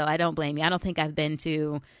states. So I don't blame you. I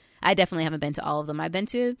definitely haven't been to all of them. I've been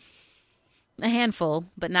to a handful,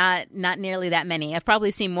 but not nearly that many. I've probably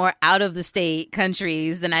seen more out of the state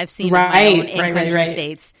countries than I've seen in my own in-country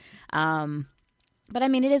states. But I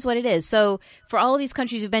mean, it is what it is. So for all of these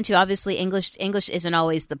countries you've been to, obviously English isn't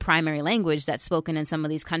always the primary language that's spoken in some of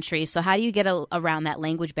these countries. So how do you get around that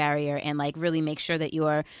language barrier and like really make sure that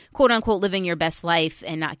you're quote unquote living your best life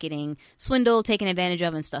and not getting swindled, taken advantage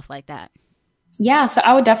of and stuff like that? Yeah, so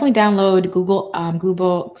I would definitely download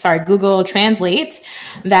Google Translate.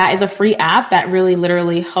 That is a free app that really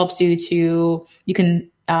literally helps you can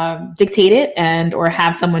dictate it or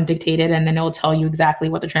have someone dictate it, and then it'll tell you exactly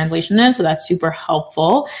what the translation is. So that's super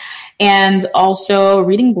helpful. And also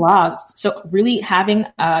reading blogs. So really having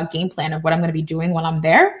a game plan of what I'm going to be doing while I'm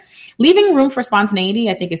there. Leaving room for spontaneity,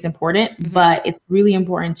 I think is important, but it's really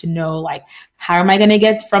important to know, like, how am I going to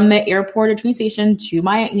get from the airport or train station to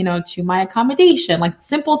my accommodation? Like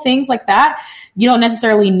simple things like that. You don't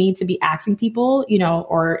necessarily need to be asking people,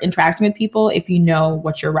 or interacting with people if you know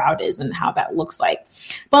what your route is and how that looks like.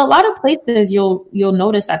 But a lot of places you'll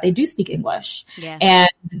notice that they do speak English, and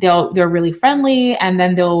they're really friendly, and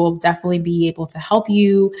then they'll definitely be able to help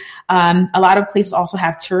you. A lot of places also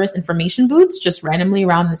have tourist information booths just randomly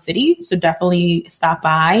around the city. So definitely stop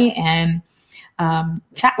by and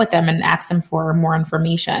chat with them and ask them for more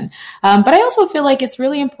information. But I also feel like it's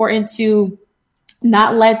really important to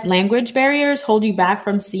not let language barriers hold you back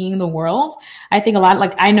from seeing the world. I think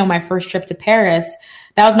I know my first trip to Paris,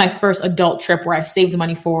 that was my first adult trip where I saved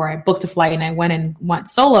money I booked a flight and I went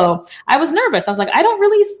solo. I was nervous. I was like, I don't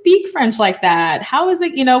really speak French like that. How is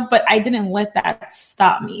it, but I didn't let that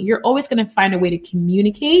stop me. You're always going to find a way to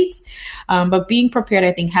communicate. But being prepared,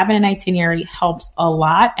 I think having an itinerary helps a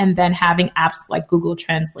lot. And then having apps like Google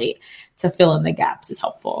Translate to fill in the gaps is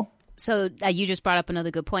helpful. So you just brought up another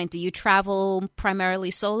good point. Do you travel primarily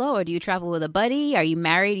solo, or do you travel with a buddy? Are you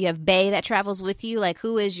married? You have bae that travels with you? Like,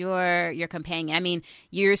 who is your companion? I mean,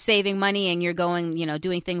 you're saving money and you're going,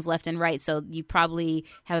 doing things left and right. So you probably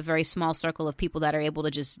have a very small circle of people that are able to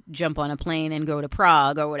just jump on a plane and go to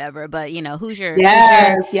Prague or whatever. But, who's your...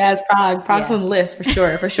 Yes, Prague. Prague's on the list for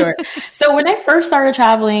sure. So when I first started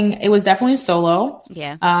traveling, it was definitely solo.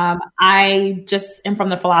 Yeah. I just am from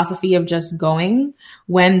the philosophy of just going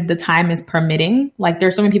when the time is permitting. Like,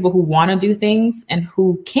 there's so many people who want to do things and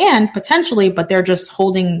who can potentially, but they're just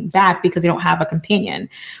holding back because they don't have a companion.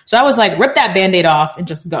 So I was like, rip that Band-Aid off and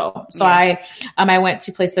just go. So I went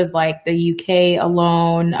to places like the UK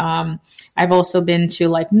alone. I've also been to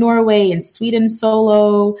like Norway and Sweden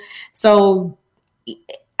solo. So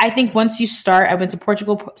I think once you start, I went to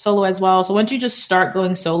Portugal solo as well. So once you just start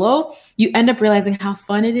going solo, you end up realizing how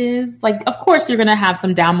fun it is. Like, of course, you're going to have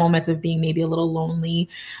some down moments of being maybe a little lonely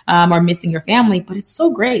or missing your family, but it's so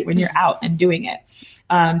great when you're out and doing it.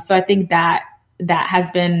 So I think that has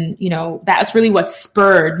been, that's really what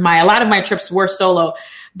spurred a lot of my trips were solo.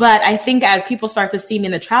 But I think as people start to see me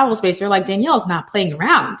in the travel space, they're like, Danielle's not playing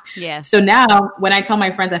around. Yeah. So now when I tell my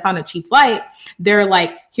friends I found a cheap flight, they're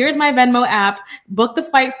like, here's my Venmo app, book the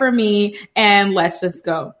flight for me, and let's just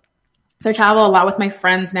go. So I travel a lot with my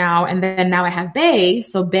friends now. And then now I have bae.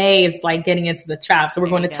 So bae is like getting into the trap. So we're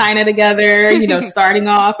going to China together, starting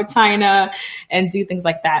off with China and do things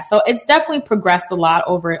like that. So it's definitely progressed a lot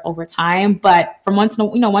over time. But from once in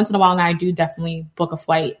a while now, I do definitely book a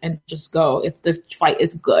flight and just go if the flight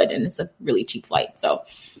is good and it's a really cheap flight. So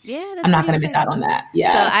I'm not going to miss out on that.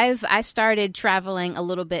 Yeah. So I started traveling a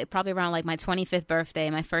little bit, probably around like my 25th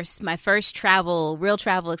birthday. My first real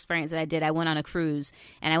travel experience that I did, I went on a cruise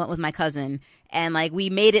and I went with my cousin. And like we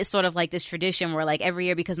made it sort of like this tradition where like every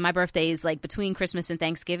year, because my birthday is like between Christmas and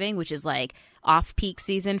Thanksgiving, which is like off peak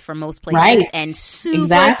season for most places, and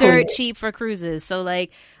super dirt cheap for cruises. So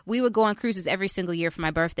like we would go on cruises every single year for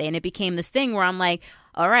my birthday, and it became this thing where I'm like,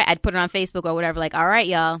 all right, I'd put it on Facebook or whatever, like, all right,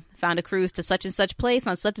 y'all, found a cruise to such and such place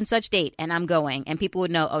on such and such date, and I'm going. And people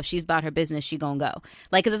would know, oh, she's about her business, she gonna go.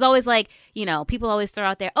 Like, because it's always like, people always throw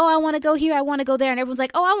out there, oh, I want to go here, I want to go there. And everyone's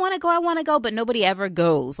like, oh, I want to go. But nobody ever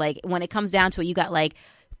goes. Like, when it comes down to it, you got like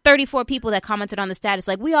 34 people that commented on the status,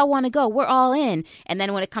 like, we all want to go, we're all in. And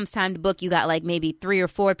then when it comes time to book, you got like maybe 3 or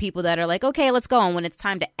 4 people that are like, okay, let's go. And when it's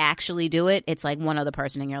time to actually do it, it's like one other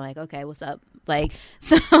person, and you're like, okay, what's up? Like,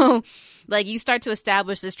 so like you start to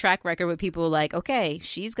establish this track record with people like, okay,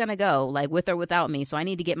 she's going to go, like, with or without me. So I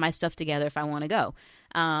need to get my stuff together if I want to go.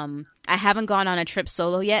 I haven't gone on a trip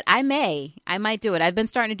solo yet. I might do it. I've been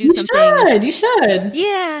starting to do some things. You should.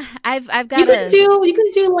 Yeah. I've got you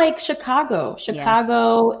can do like Chicago.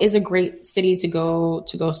 Chicago is a great city to go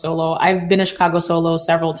solo. I've been to Chicago solo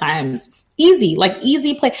several times. Easy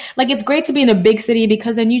play. Like, it's great to be in a big city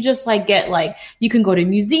because then you just like get like, you can go to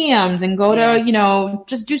museums and go to,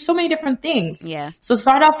 just do so many different things. Yeah. So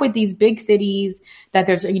start off with these big cities that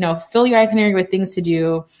there's, fill your itinerary with things to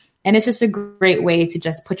do. And it's just a great way to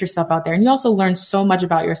just put yourself out there. And you also learn so much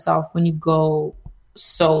about yourself when you go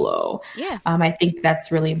solo. Yeah. I think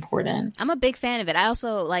that's really important. I'm a big fan of it. I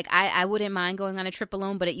also I wouldn't mind going on a trip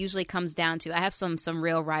alone, but it usually comes down to, I have some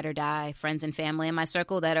real ride or die friends and family in my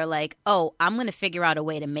circle that are like, oh, I'm going to figure out a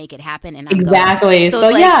way to make it happen. And I'm exactly. going.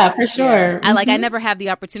 So yeah, for sure. Yeah. I never have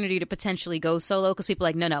the opportunity to potentially go solo because people are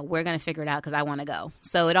like, no, we're going to figure it out because I want to go.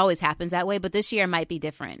 So it always happens that way. But this year might be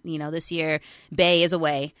different. This year Bay is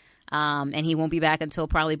away. And he won't be back until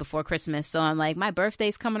probably before Christmas. So I'm like, my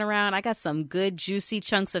birthday's coming around. I got some good, juicy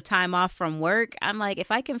chunks of time off from work. I'm like,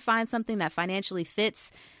 if I can find something that financially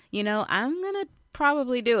fits, I'm going to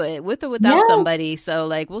probably do it with or without somebody. So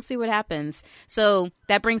we'll see what happens. So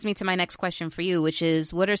that brings me to my next question for you, which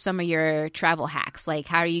is, what are some of your travel hacks?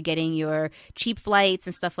 How are you getting your cheap flights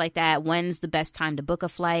and stuff like that? When's the best time to book a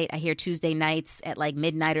flight? I hear Tuesday nights at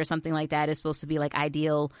midnight or something like that is supposed to be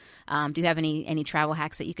ideal. Do you have any travel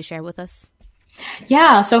hacks that you could share with us?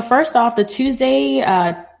 Yeah. So first off, the Tuesday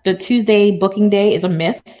booking day is a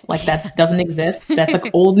myth. That doesn't exist. That's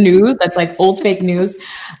old news. That's old fake news.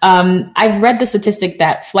 I've read the statistic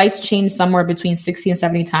that flights change somewhere between 60 and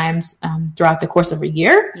 70 times throughout the course of a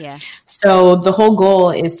year. Yeah. So the whole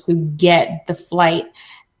goal is to get the flight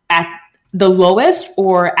at the lowest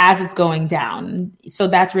or as it's going down. So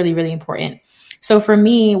that's really, really important. So for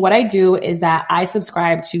me, what I do is that I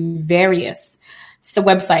subscribe to various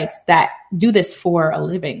websites that do this for a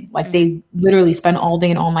living. They literally spend all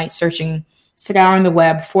day and all night scouring the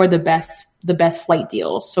web for the best flight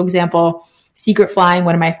deals. So example, Secret Flying,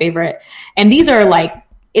 one of my favorite. And these are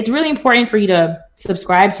it's really important for you to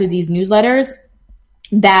subscribe to these newsletters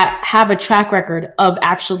that have a track record of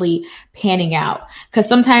actually panning out. Because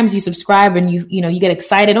sometimes you subscribe and you get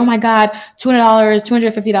excited. Oh my God, $200,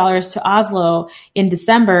 $250 to Oslo in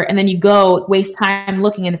December. And then you go waste time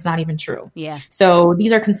looking and it's not even true. Yeah. So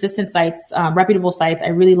these are consistent sites, reputable sites. I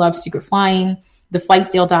really love Secret Flying,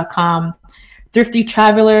 theflightdeal.com,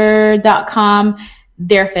 thriftytraveler.com.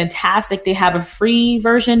 They're fantastic. They have a free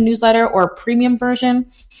version newsletter or a premium version.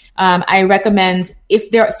 I recommend,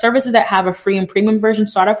 if there are services that have a free and premium version,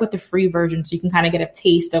 start off with the free version so you can kind of get a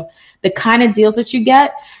taste of the kind of deals that you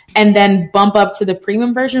get, and then bump up to the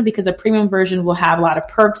premium version, because the premium version will have a lot of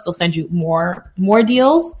perks. They'll send you more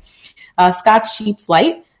deals. Scott's Cheap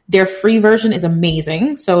Flight, their free version is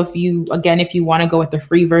amazing. So if you want to go with the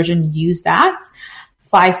free version, use that.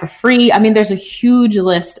 Fly for free. I mean, there's a huge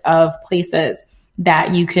list of places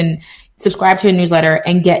that you can subscribe to a newsletter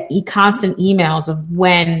and get constant emails of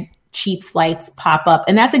when cheap flights pop up.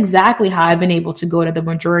 And that's exactly how I've been able to go to the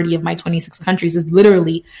majority of my 26 countries, is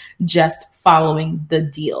literally just following the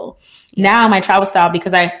deal. Now my travel style,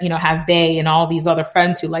 because I, have Bay and all these other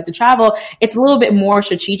friends who like to travel, it's a little bit more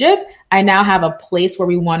strategic. I now have a place where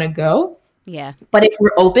we want to go. Yeah. But if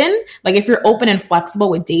you're open and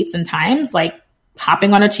flexible with dates and times,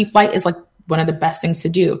 hopping on a cheap flight is one of the best things to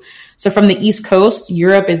do. So from the East Coast,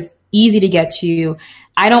 Europe is easy to get to.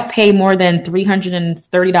 I don't pay more than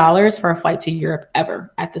 $330 for a flight to Europe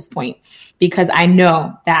ever at this point, because I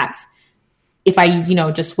know that if I,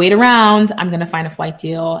 just wait around, I'm going to find a flight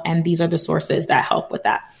deal. And these are the sources that help with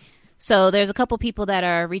that. So there's a couple people that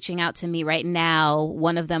are reaching out to me right now.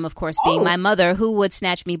 One of them, of course, being my mother, who would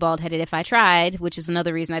snatch me bald-headed if I tried, which is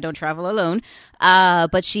another reason I don't travel alone.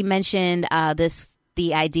 But she mentioned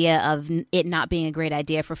the idea of it not being a great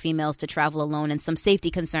idea for females to travel alone and some safety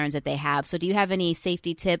concerns that they have. So do you have any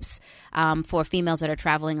safety tips for females that are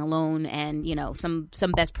traveling alone, and, some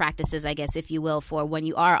best practices, I guess, if you will, for when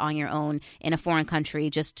you are on your own in a foreign country,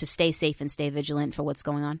 just to stay safe and stay vigilant for what's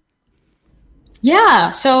going on?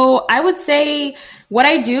 Yeah. So I would say what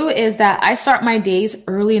I do is that I start my days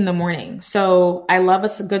early in the morning. So I love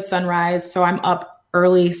a good sunrise. So I'm up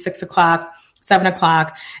early, 6 o'clock, 7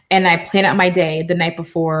 o'clock, and I plan out my day the night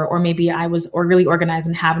before, or maybe I was really organized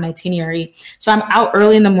and have an itinerary. So I'm out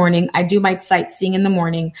early in the morning. I do my sightseeing in the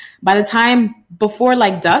morning. By the time before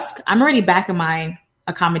dusk, I'm already back in my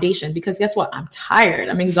accommodation, because guess what? I'm tired.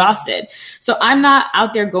 I'm exhausted. So I'm not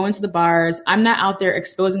out there going to the bars. I'm not out there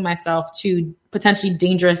exposing myself to potentially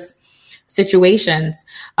dangerous situations.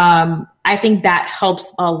 I think that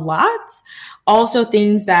helps a lot. Also,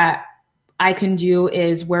 things that I can do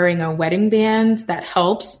is wearing a wedding band. That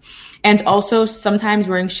helps. And also sometimes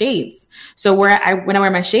wearing shades. So when I wear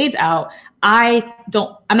my shades out, I'm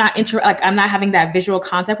not having that visual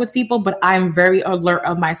contact with people, but I'm very alert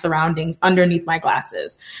of my surroundings underneath my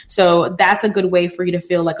glasses. So that's a good way for you to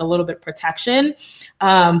feel a little bit protection.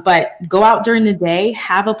 But go out during the day,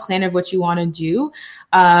 have a plan of what you want to do.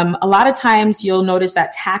 A lot of times you'll notice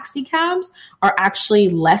that taxi cabs are actually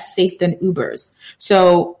less safe than Ubers.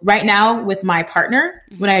 So right now with my partner,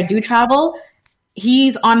 when I do travel,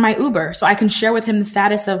 he's on my Uber. So I can share with him the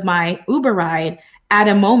status of my Uber ride at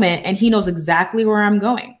a moment and he knows exactly where I'm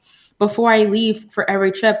going. Before I leave for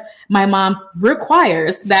every trip, my mom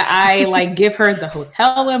requires that I like give her the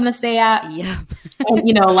hotel I'm going to stay at. Yeah. And,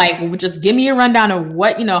 you know, like just give me a rundown of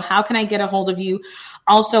what, you know, how can I get a hold of you?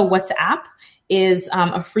 Also, WhatsApp is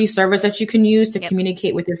a free service that you can use to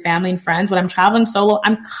communicate with your family and friends. When I'm traveling solo,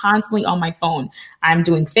 I'm constantly on my phone. I'm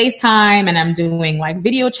doing FaceTime and I'm doing like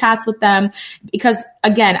video chats with them because,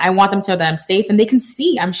 again, I want them to know that I'm safe and they can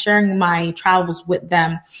see I'm sharing my travels with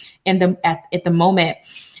them at the moment.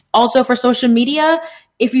 Also, for social media,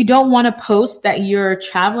 if you don't want to post that you're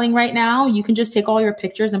traveling right now, you can just take all your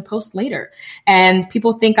pictures and post later. And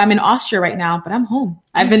people think I'm in Austria right now, but I'm home.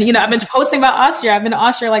 I've been posting about Austria. I've been to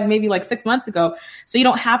Austria maybe 6 months ago. So you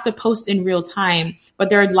don't have to post in real time, but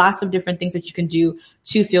there are lots of different things that you can do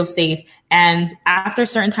to feel safe. And after a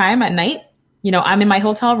certain time at night, you know, I'm in my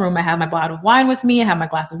hotel room. I have my bottle of wine with me. I have my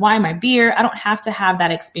glass of wine, my beer. I don't have to have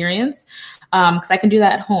that experience because I can do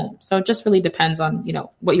that at home. So it just really depends on, you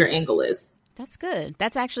know, what your angle is. That's good.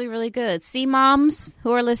 That's actually really good. See, moms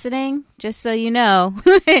who are listening, just so you know.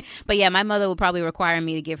 But yeah, my mother would probably require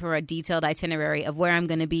me to give her a detailed itinerary of where I'm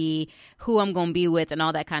going to be, who I'm going to be with, and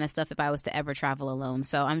all that kind of stuff if I was to ever travel alone.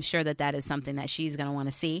 So I'm sure that is something that she's going to want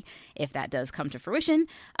to see if that does come to fruition.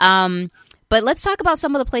 But let's talk about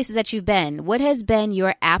some of the places that you've been. What has been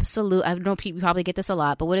your absolute, I know people probably get this a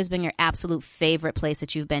lot, but what has been your absolute favorite place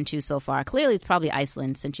that you've been to so far? Clearly, it's probably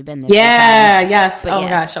Iceland since you've been there. Yeah, yes. But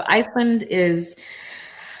gosh. So Iceland it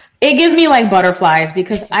gives me like butterflies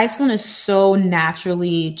because Iceland is so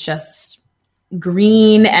naturally just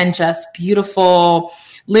green and just beautiful.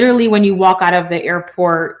 Literally, when you walk out of the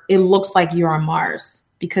airport, it looks like you're on Mars,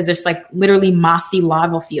 because there's like literally mossy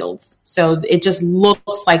lava fields. So it just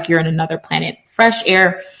looks like you're in another planet. Fresh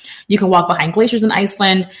air. You can walk behind glaciers in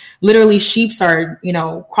Iceland. Literally sheeps are, you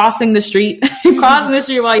know, crossing the street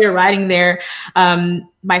while you're riding there.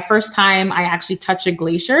 My first time I actually touched a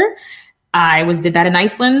glacier, did that in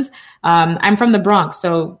Iceland. I'm from the Bronx,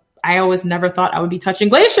 so I always never thought I would be touching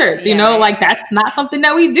glaciers, you know, like that's not something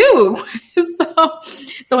that we do.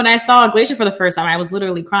 So when I saw a glacier for the first time, I was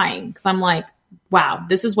literally crying because I'm like, wow,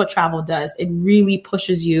 this is what travel does. It really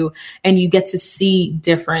pushes you and you get to see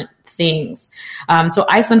different things. So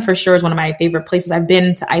Iceland for sure is one of my favorite places. I've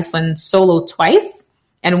been to Iceland solo twice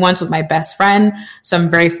and once with my best friend. So I'm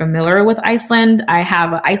very familiar with Iceland. I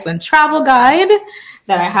have an Iceland travel guide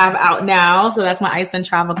that I have out now. So that's my Iceland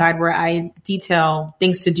travel guide where I detail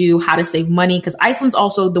things to do, how to save money. Because Iceland's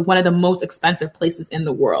also one of the most expensive places in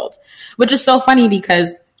the world, which is so funny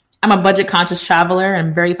because I'm a budget conscious traveler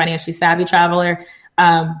and very financially savvy traveler.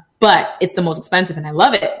 But it's the most expensive and I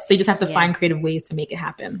love it. So you just have to find creative ways to make it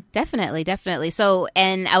happen. Definitely, definitely. So,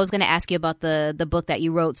 and I was going to ask you about the book that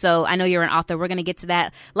you wrote. So I know you're an author. We're going to get to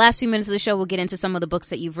that. Last few minutes of the show, we'll get into some of the books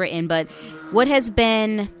that you've written. But what has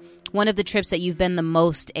been one of the trips that you've been the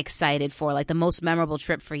most excited for, like the most memorable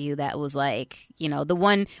trip for you that was like, you know, the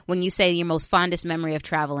one when you say your most fondest memory of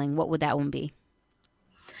traveling, what would that one be?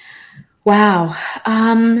 Wow.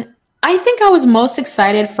 I think I was most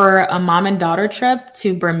excited for a mom and daughter trip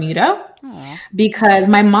to Bermuda. Aww. Because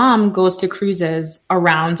my mom goes to cruises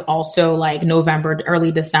around also like November,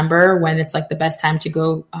 early December, when it's like the best time to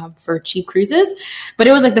go for cheap cruises. But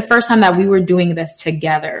it was like the first time that we were doing this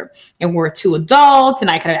together and we're two adults and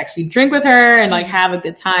I could actually drink with her and like have a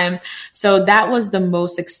good time. So that was the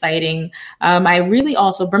most exciting. I really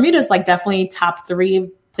also, Bermuda's like definitely top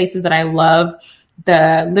 3 places that I love.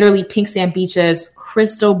 The literally pink sand beaches,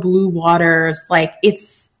 crystal blue waters, like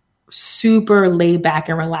it's super laid back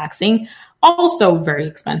and relaxing. Also very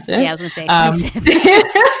expensive. Yeah, I was going to say expensive.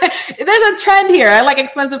 There's a trend here. I like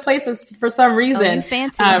expensive places for some reason. Oh, you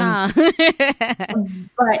fancy, huh?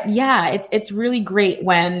 But yeah, it's really great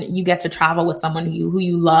when you get to travel with someone who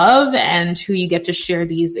you love and who you get to share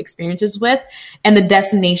these experiences with. And the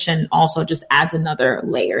destination also just adds another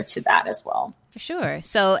layer to that as well. For sure.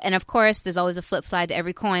 So, and of course, there's always a flip side to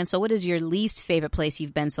every coin. So what is your least favorite place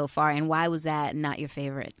you've been so far? And why was that not your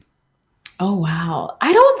favorite? Oh, wow.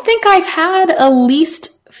 I don't think I've had a least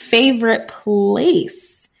favorite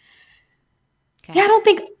place. Okay. Yeah, I don't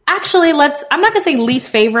think, actually, I'm not going to say least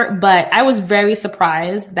favorite, but I was very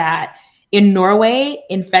surprised that in Norway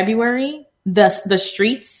in February, the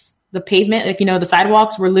streets, the pavement, like, you know, the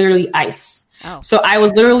sidewalks were literally ice. Oh. So I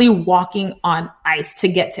was literally walking on ice to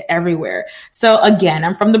get to everywhere. So again,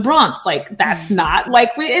 I'm from the Bronx. Like that's not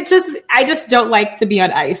like I just don't like to be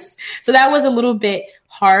on ice. So that was a little bit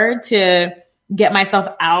hard to get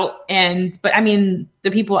myself out. But I mean,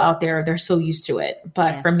 the people out there, they're so used to it.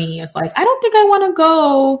 But for me, it's like, I don't think I want to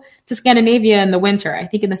go to Scandinavia in the winter. I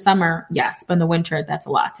think in the summer, yes, but in the winter, that's a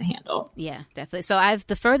lot to handle. Yeah, definitely. So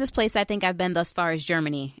the furthest place I think I've been thus far is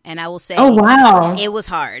Germany. And I will say, oh, wow, it was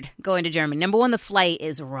hard going to Germany. Number one, the flight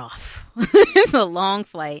is rough. It's a long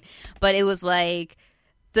flight, but it was like,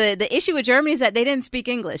 the issue with Germany is that they didn't speak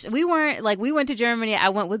English. We went to Germany. I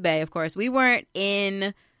went with Bay, of course. We weren't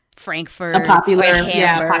in Frankfurt, a popular, or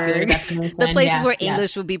Hamburg, popular destination. the places where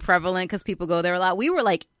English would be prevalent because people go there a lot. We were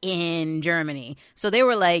like in Germany, so they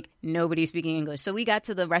were like nobody speaking English. So we got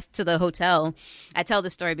to the hotel. I tell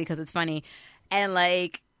this story because it's funny, and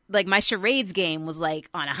like my charades game was like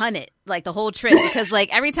on 100, like the whole trip, because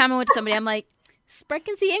like every time I went to somebody, I'm like,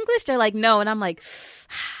 "Sprechen Sie English?" They're like, "No," and I'm like,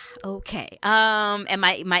 okay. And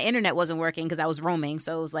my internet wasn't working because I was roaming,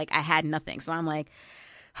 so it was like I had nothing. So I'm like,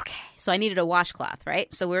 okay. So I needed a washcloth,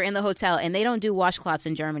 right? So we're in the hotel, and they don't do washcloths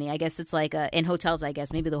in Germany. I guess it's like in hotels, I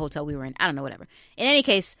guess. Maybe the hotel we were in. I don't know, whatever. In any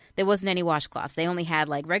case, there wasn't any washcloths. They only had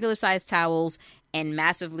like regular sized towels and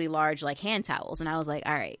massively large like hand towels. And I was like,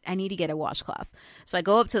 all right, I need to get a washcloth. So I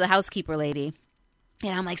go up to the housekeeper lady,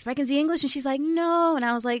 and I'm like, "Sprechen Sie English?" And she's like, "No." And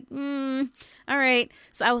I was like, all right.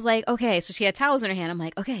 So I was like, okay. So she had towels in her hand. I'm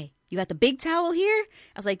like, okay, you got the big towel here?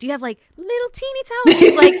 I was like, do you have like little teeny towels?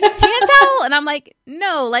 She's like, hand towel? And I'm like,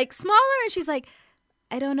 no, like smaller? And she's like,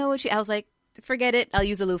 I don't know what I was like, forget it. I'll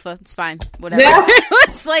use a loofah. It's fine. Whatever. Yeah.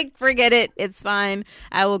 It's like, forget it. It's fine.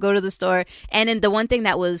 I will go to the store. And then the one thing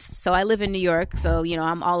that was, so I live in New York. So,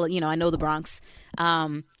 I'm all, I know the Bronx.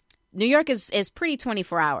 New York is pretty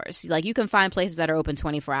 24 hours. Like you can find places that are open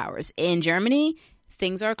 24 hours. In Germany,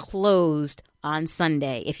 things are closed on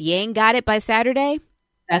Sunday. If you ain't got it by Saturday,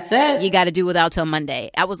 that's it. You got to do without till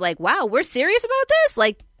Monday. I was like, wow, we're serious about this?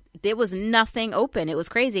 Like there was nothing open. It was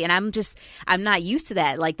crazy. And I'm not used to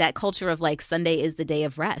that. Like that culture of like Sunday is the day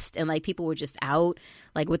of rest. And like people were just out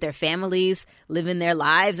like with their families, living their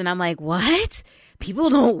lives. And I'm like, what? People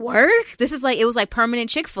don't work? This is like, it was like permanent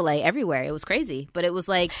Chick-fil-A everywhere. It was crazy. But it was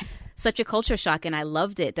like such a culture shock, and I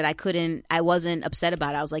loved it that I wasn't upset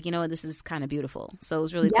about it. I was like, this is kind of beautiful. So it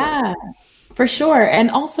was really cool. Yeah, for sure. And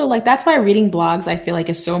also like, that's why reading blogs, I feel like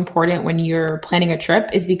is so important when you're planning a trip,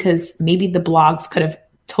 is because maybe the blogs could have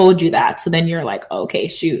told you that. So then you're like, okay,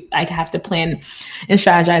 shoot, I have to plan and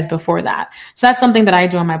strategize before that. So that's something that I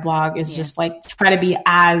do on my blog is just like try to be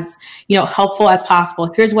as, helpful as possible.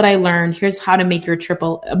 Here's what I learned. Here's how to make your trip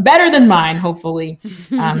better than mine, hopefully.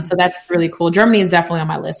 So that's really cool. Germany is definitely on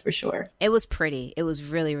my list for sure. It was pretty. It was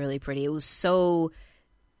really, really pretty. It was so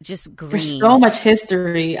just green. There's so much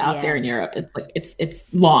history out there in Europe. It's like it's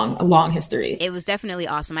a long history. It was definitely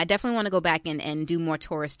awesome. I definitely want to go back and do more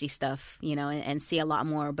touristy stuff, and see a lot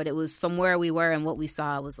more. But it was from where we were and what we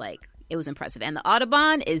saw was like, it was impressive. And the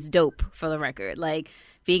Autobahn is dope, for the record. Like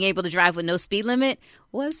being able to drive with no speed limit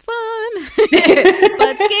was fun,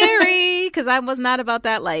 but scary because I was not about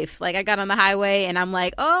that life. Like I got on the highway and I'm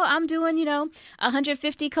like, oh, I'm doing,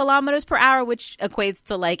 150 kilometers per hour, which equates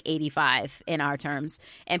to like 85 in our terms.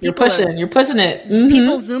 And you're pushing it. Mm-hmm.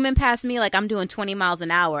 People zooming past me like I'm doing 20 miles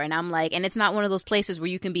an hour. And I'm like, and it's not one of those places where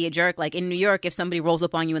you can be a jerk. Like in New York, if somebody rolls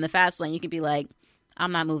up on you in the fast lane, you can be like,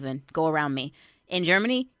 I'm not moving. Go around me. In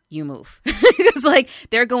Germany, you move. Because like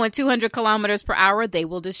they're going 200 kilometers per hour. They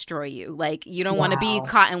will destroy you. Like you don't want to be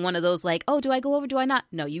caught in one of those like, oh, do I go over? Do I not?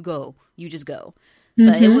 No, you go. You just go.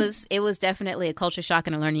 So it was definitely a culture shock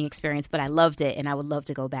and a learning experience, but I loved it and I would love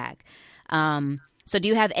to go back. So do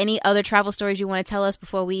you have any other travel stories you want to tell us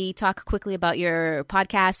before we talk quickly about your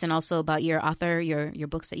podcast and also about your author, your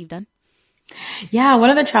books that you've done? Yeah, one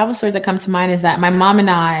of the travel stories that come to mind is that my mom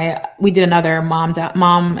and we did another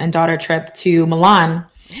mom and daughter trip to Milan.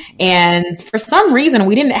 And for some reason,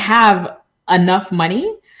 we didn't have enough money,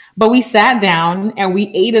 but we sat down and we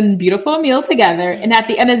ate a beautiful meal together. And at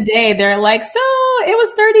the end of the day, they're like, so it was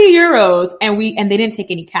 30 euros. And they didn't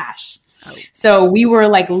take any cash. Oh. So we were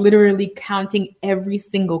like literally counting every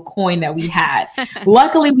single coin that we had.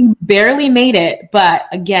 Luckily, we barely made it. But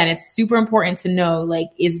again, it's super important to know, like,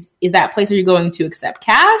 is that place where you're going to accept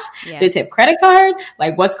cash? Yeah. Do they take credit card?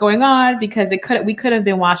 Like, what's going on? Because we could have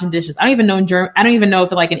been washing dishes. I don't even know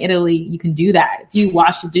if like in Italy you can do that. Do you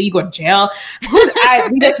go to jail?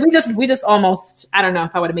 we just almost, I don't know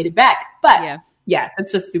if I would have made it back, but yeah,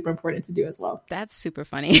 that's just super important to do as well. That's super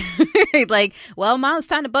funny. Like, well, Mom, it's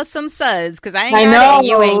time to bust some suds because I got it.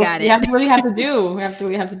 You ain't got it. What we have to do. We have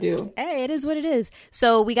to do. Hey, it is what it is.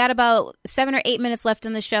 So we got about 7 or 8 minutes left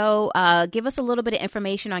in the show. Give us a little bit of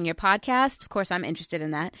information on your podcast. Of course, I'm interested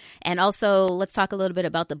in that. And also, let's talk a little bit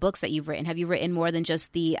about the books that you've written. Have you written more than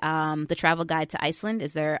just the travel guide to Iceland?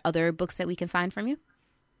 Is there other books that we can find from you?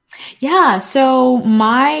 Yeah, so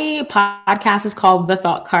my podcast is called The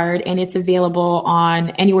Thought Card, and it's available on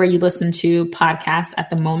anywhere you listen to podcasts at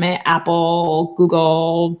the moment: Apple,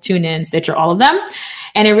 Google, TuneIn, Stitcher, all of them.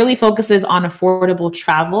 And it really focuses on affordable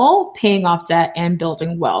travel, paying off debt, and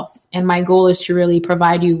building wealth. And my goal is to really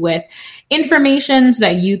provide you with information so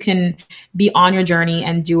that you can be on your journey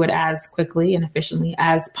and do it as quickly and efficiently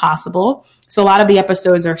as possible. So a lot of the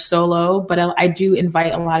episodes are solo, but I do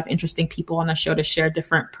invite a lot of interesting people on the show to share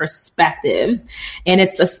different perspectives. And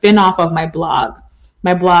it's a spin-off of my blog.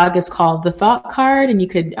 My blog is called The Thought Card, and you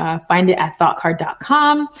could find it at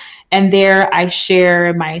thoughtcard.com. And there I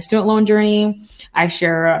share my student loan journey. I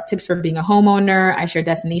share tips for being a homeowner. I share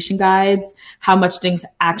destination guides, how much things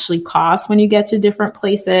actually cost when you get to different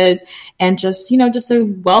places, and just a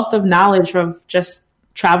wealth of knowledge of just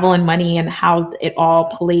travel and money and how it all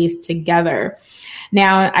plays together.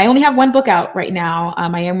 Now, I only have one book out right now.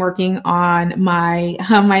 I am working on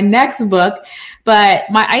my next book, but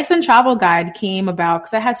my Iceland travel guide came about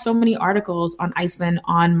because I had so many articles on Iceland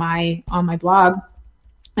on my blog.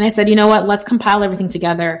 And I said, you know what, let's compile everything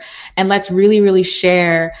together and let's really, really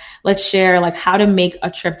share. Let's share like how to make a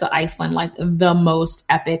trip to Iceland like the most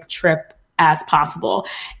epic trip as possible.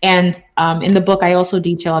 And in the book, I also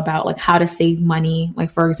detail about like how to save money. Like,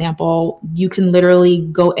 for example, you can literally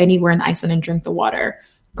go anywhere in Iceland and drink the water.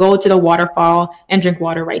 Go to the waterfall and drink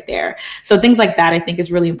water right there. So things like that, I think, is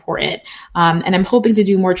really important. And I'm hoping to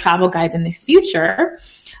do more travel guides in the future.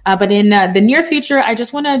 But in the near future, I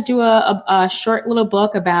just want to do a short little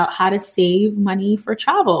book about how to save money for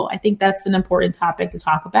travel. I think that's an important topic to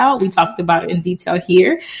talk about. We talked about it in detail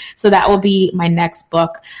here. So that will be my next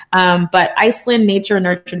book. But Iceland Nature and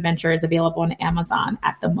Nurture Adventure is available on Amazon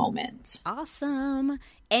at the moment. Awesome.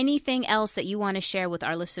 Anything else that you want to share with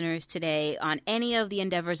our listeners today on any of the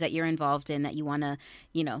endeavors that you're involved in that you want to,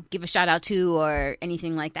 give a shout out to or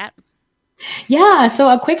anything like that? Yeah. So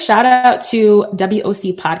a quick shout out to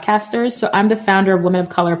WOC Podcasters. So I'm the founder of Women of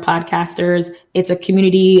Color Podcasters. It's a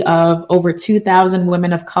community of over 2,000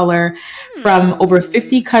 women of color from over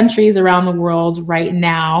 50 countries around the world right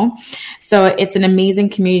now. So it's an amazing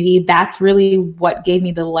community. That's really what gave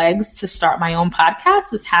me the legs to start my own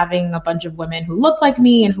podcast, is having a bunch of women who looked like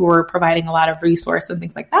me and who were providing a lot of resources and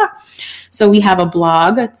things like that. So we have a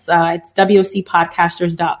blog. It's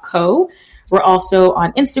wocpodcasters.co. We're also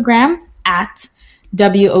on Instagram at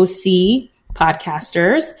WOC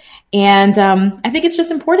Podcasters. And I think it's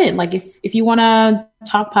just important. Like if you want to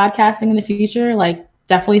talk podcasting in the future, like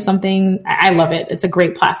definitely something, I love it. It's a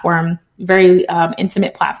great platform, very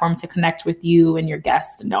intimate platform to connect with you and your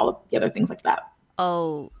guests and all of the other things like that.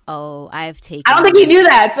 Oh, I don't think you knew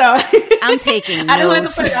that, so I'm taking notes. I just wanted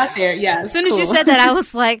to put it out there. Yeah. As soon as you said that, I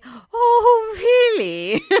was like, oh,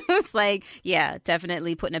 really? I was like, yeah,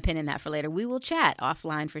 definitely putting a pin in that for later. We will chat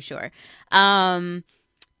offline for sure. And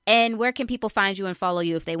where can people find you and follow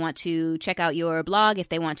you if they want to check out your blog, if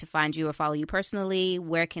they want to find you or follow you personally?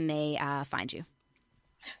 Where can they find you?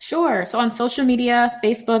 Sure. So on social media,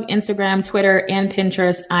 Facebook, Instagram, Twitter, and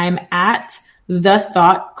Pinterest, I'm at The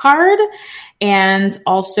Thought Card. And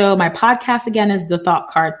also my podcast, again, is The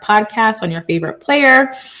Thought Card Podcast on your favorite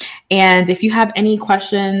player. And if you have any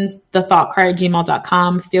questions,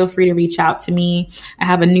 thethoughtcard@gmail.com, feel free to reach out to me. I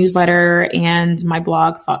have a newsletter, and my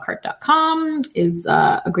blog, thoughtcard.com, is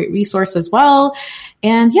a great resource as well.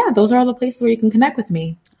 And yeah, those are all the places where you can connect with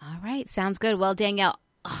me. All right. Sounds good. Well, Danielle,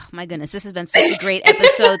 oh my goodness, this has been such a great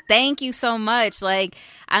episode. Thank you so much. Like,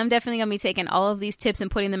 I'm definitely going to be taking all of these tips and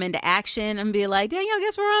putting them into action and be like, Danielle,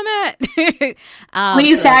 guess where I'm at?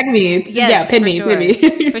 Please tag me. Yes, pin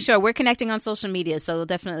me. For sure. We're connecting on social media, so we'll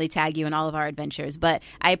definitely tag you in all of our adventures. But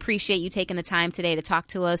I appreciate you taking the time today to talk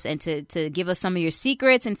to us and to give us some of your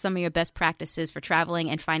secrets and some of your best practices for traveling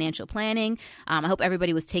and financial planning. I hope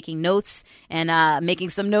everybody was taking notes and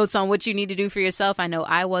making some notes on what you need to do for yourself. I know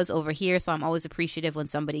I was over here, so I'm always appreciative when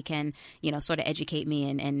somebody can, sort of educate me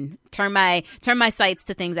and turn my sights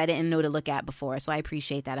to things I didn't know to look at before. So I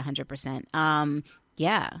appreciate that 100%.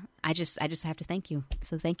 Yeah, I just have to thank you.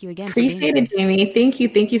 So thank you again. Appreciate it, Jamie.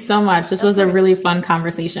 Thank you so much. This was a really fun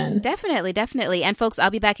conversation. Definitely. And folks, I'll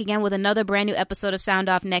be back again with another brand new episode of Sound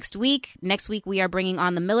Off next week. Next week, we are bringing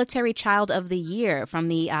on the Military Child of the Year from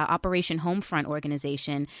the Operation Homefront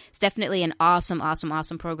organization. It's definitely an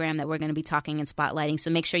awesome program that we're going to be talking and spotlighting. So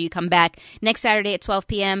make sure you come back next Saturday at 12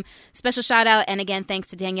 p.m. Special shout out. And again, thanks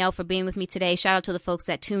to Danielle for being with me today. Shout out to the folks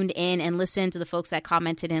that tuned in and listened, to the folks that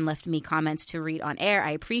commented and left me comments to read on air.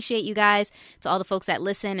 I appreciate you guys. To all the folks that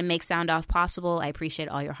listen and make Sound Off possible, I appreciate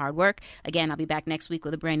all your hard work. Again, I'll be back next week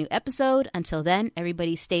with a brand new episode. Until then,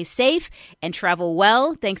 everybody stay safe and travel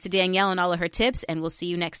well. Thanks to Danielle and all of her tips, and we'll see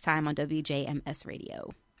you next time on WJMS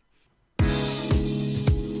Radio.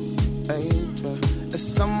 It's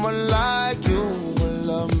someone like you will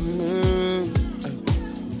love me.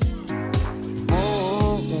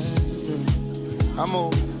 Oh, yeah. I'm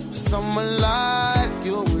on someone like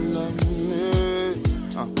you will love me.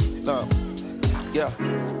 Love. Yeah.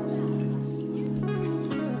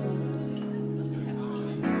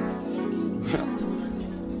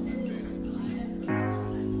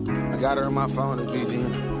 I got her on my phone, it's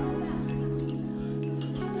BGM.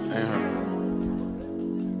 Ain't her.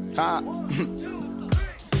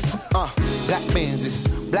 Black Benzes,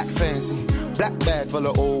 black fancy, black bag full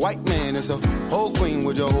of old white man. It's a whole queen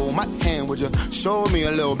with your whole mic hand. Would you show me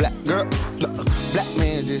a little black girl? Look, black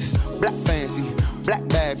Benzes, black fancy, black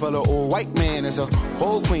bag full of old white man. It's a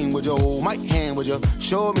whole queen with your whole mic hand. Would you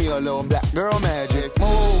show me a little black girl magic?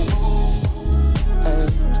 Move.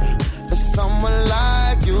 It's someone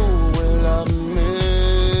like you will love me.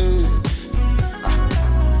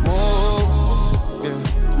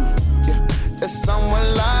 It's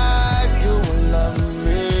someone like you will love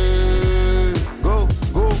me.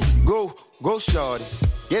 Go, shorty.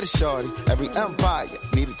 Get it, shorty. Every empire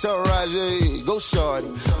needed to rise. Yeah. Go, shorty.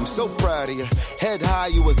 I'm so proud of you. Head high,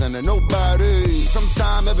 you was under nobody.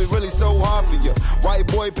 Sometimes it be really so hard for you. White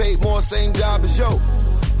boy paid more, same job as you.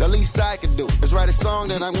 The least I can do is write a song,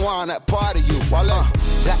 then I want that part of you. While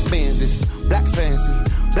black Benzes, black fancy,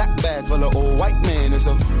 black bag full of old white man. It's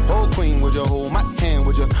a whole queen with your whole mic hand.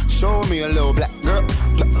 Would you show me a little black girl?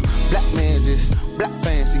 Black Benzes, black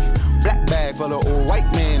fancy, black bag full of old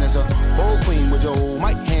white man. It's a whole queen with your whole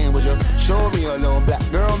mic hand. Would you show me a little black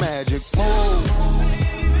girl magic? Move.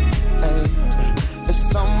 It's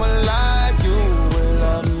someone like you will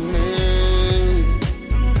love me.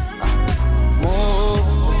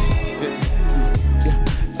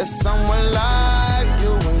 It's someone like you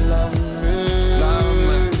will love me.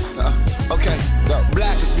 Okay,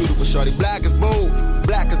 black is beautiful, shorty. Black is bold.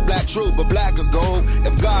 Black is black, true, but black is gold.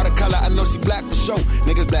 If God a color, I know she black for sure.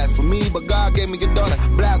 Niggas blasphemy, but God gave me your daughter.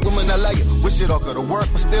 Black woman, I like it. Wish it all could've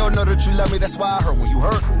worked, but still know that you love me. That's why I hurt when you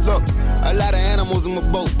hurt. Look, a lot of animals in my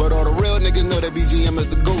boat, but all the real niggas know that BGM is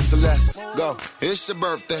the goat. So let's go. It's your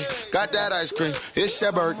birthday, got that ice cream. It's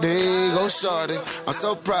your birthday, go shorty. I'm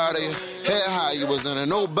so proud of you. Head high, you wasn't a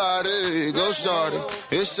nobody. Go shorty.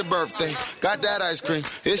 It's your birthday, got that ice cream.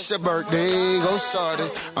 It's your birthday, go shorty.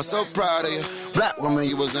 I'm so proud of you. Black woman,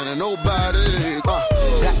 you wasn't a nobody.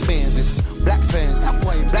 Black Benzes, black fancy,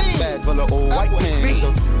 black bag full of old white man. It's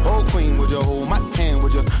a whole queen with your whole mic hand.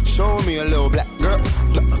 Would you show me a little black girl?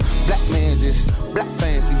 Black Benzes, black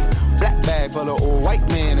fancy, black bag full of old white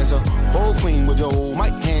man. It's a whole queen with your whole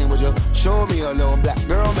mic hand. Would you show me a little black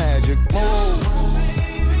girl magic? Move.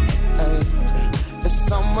 It's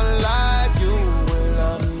someone like you will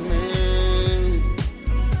love me.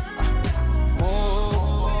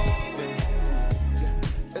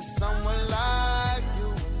 It's someone like you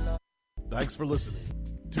will love me. Thanks for listening.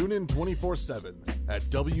 Tune in 24/7 at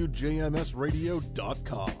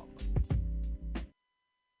WJMSradio.com.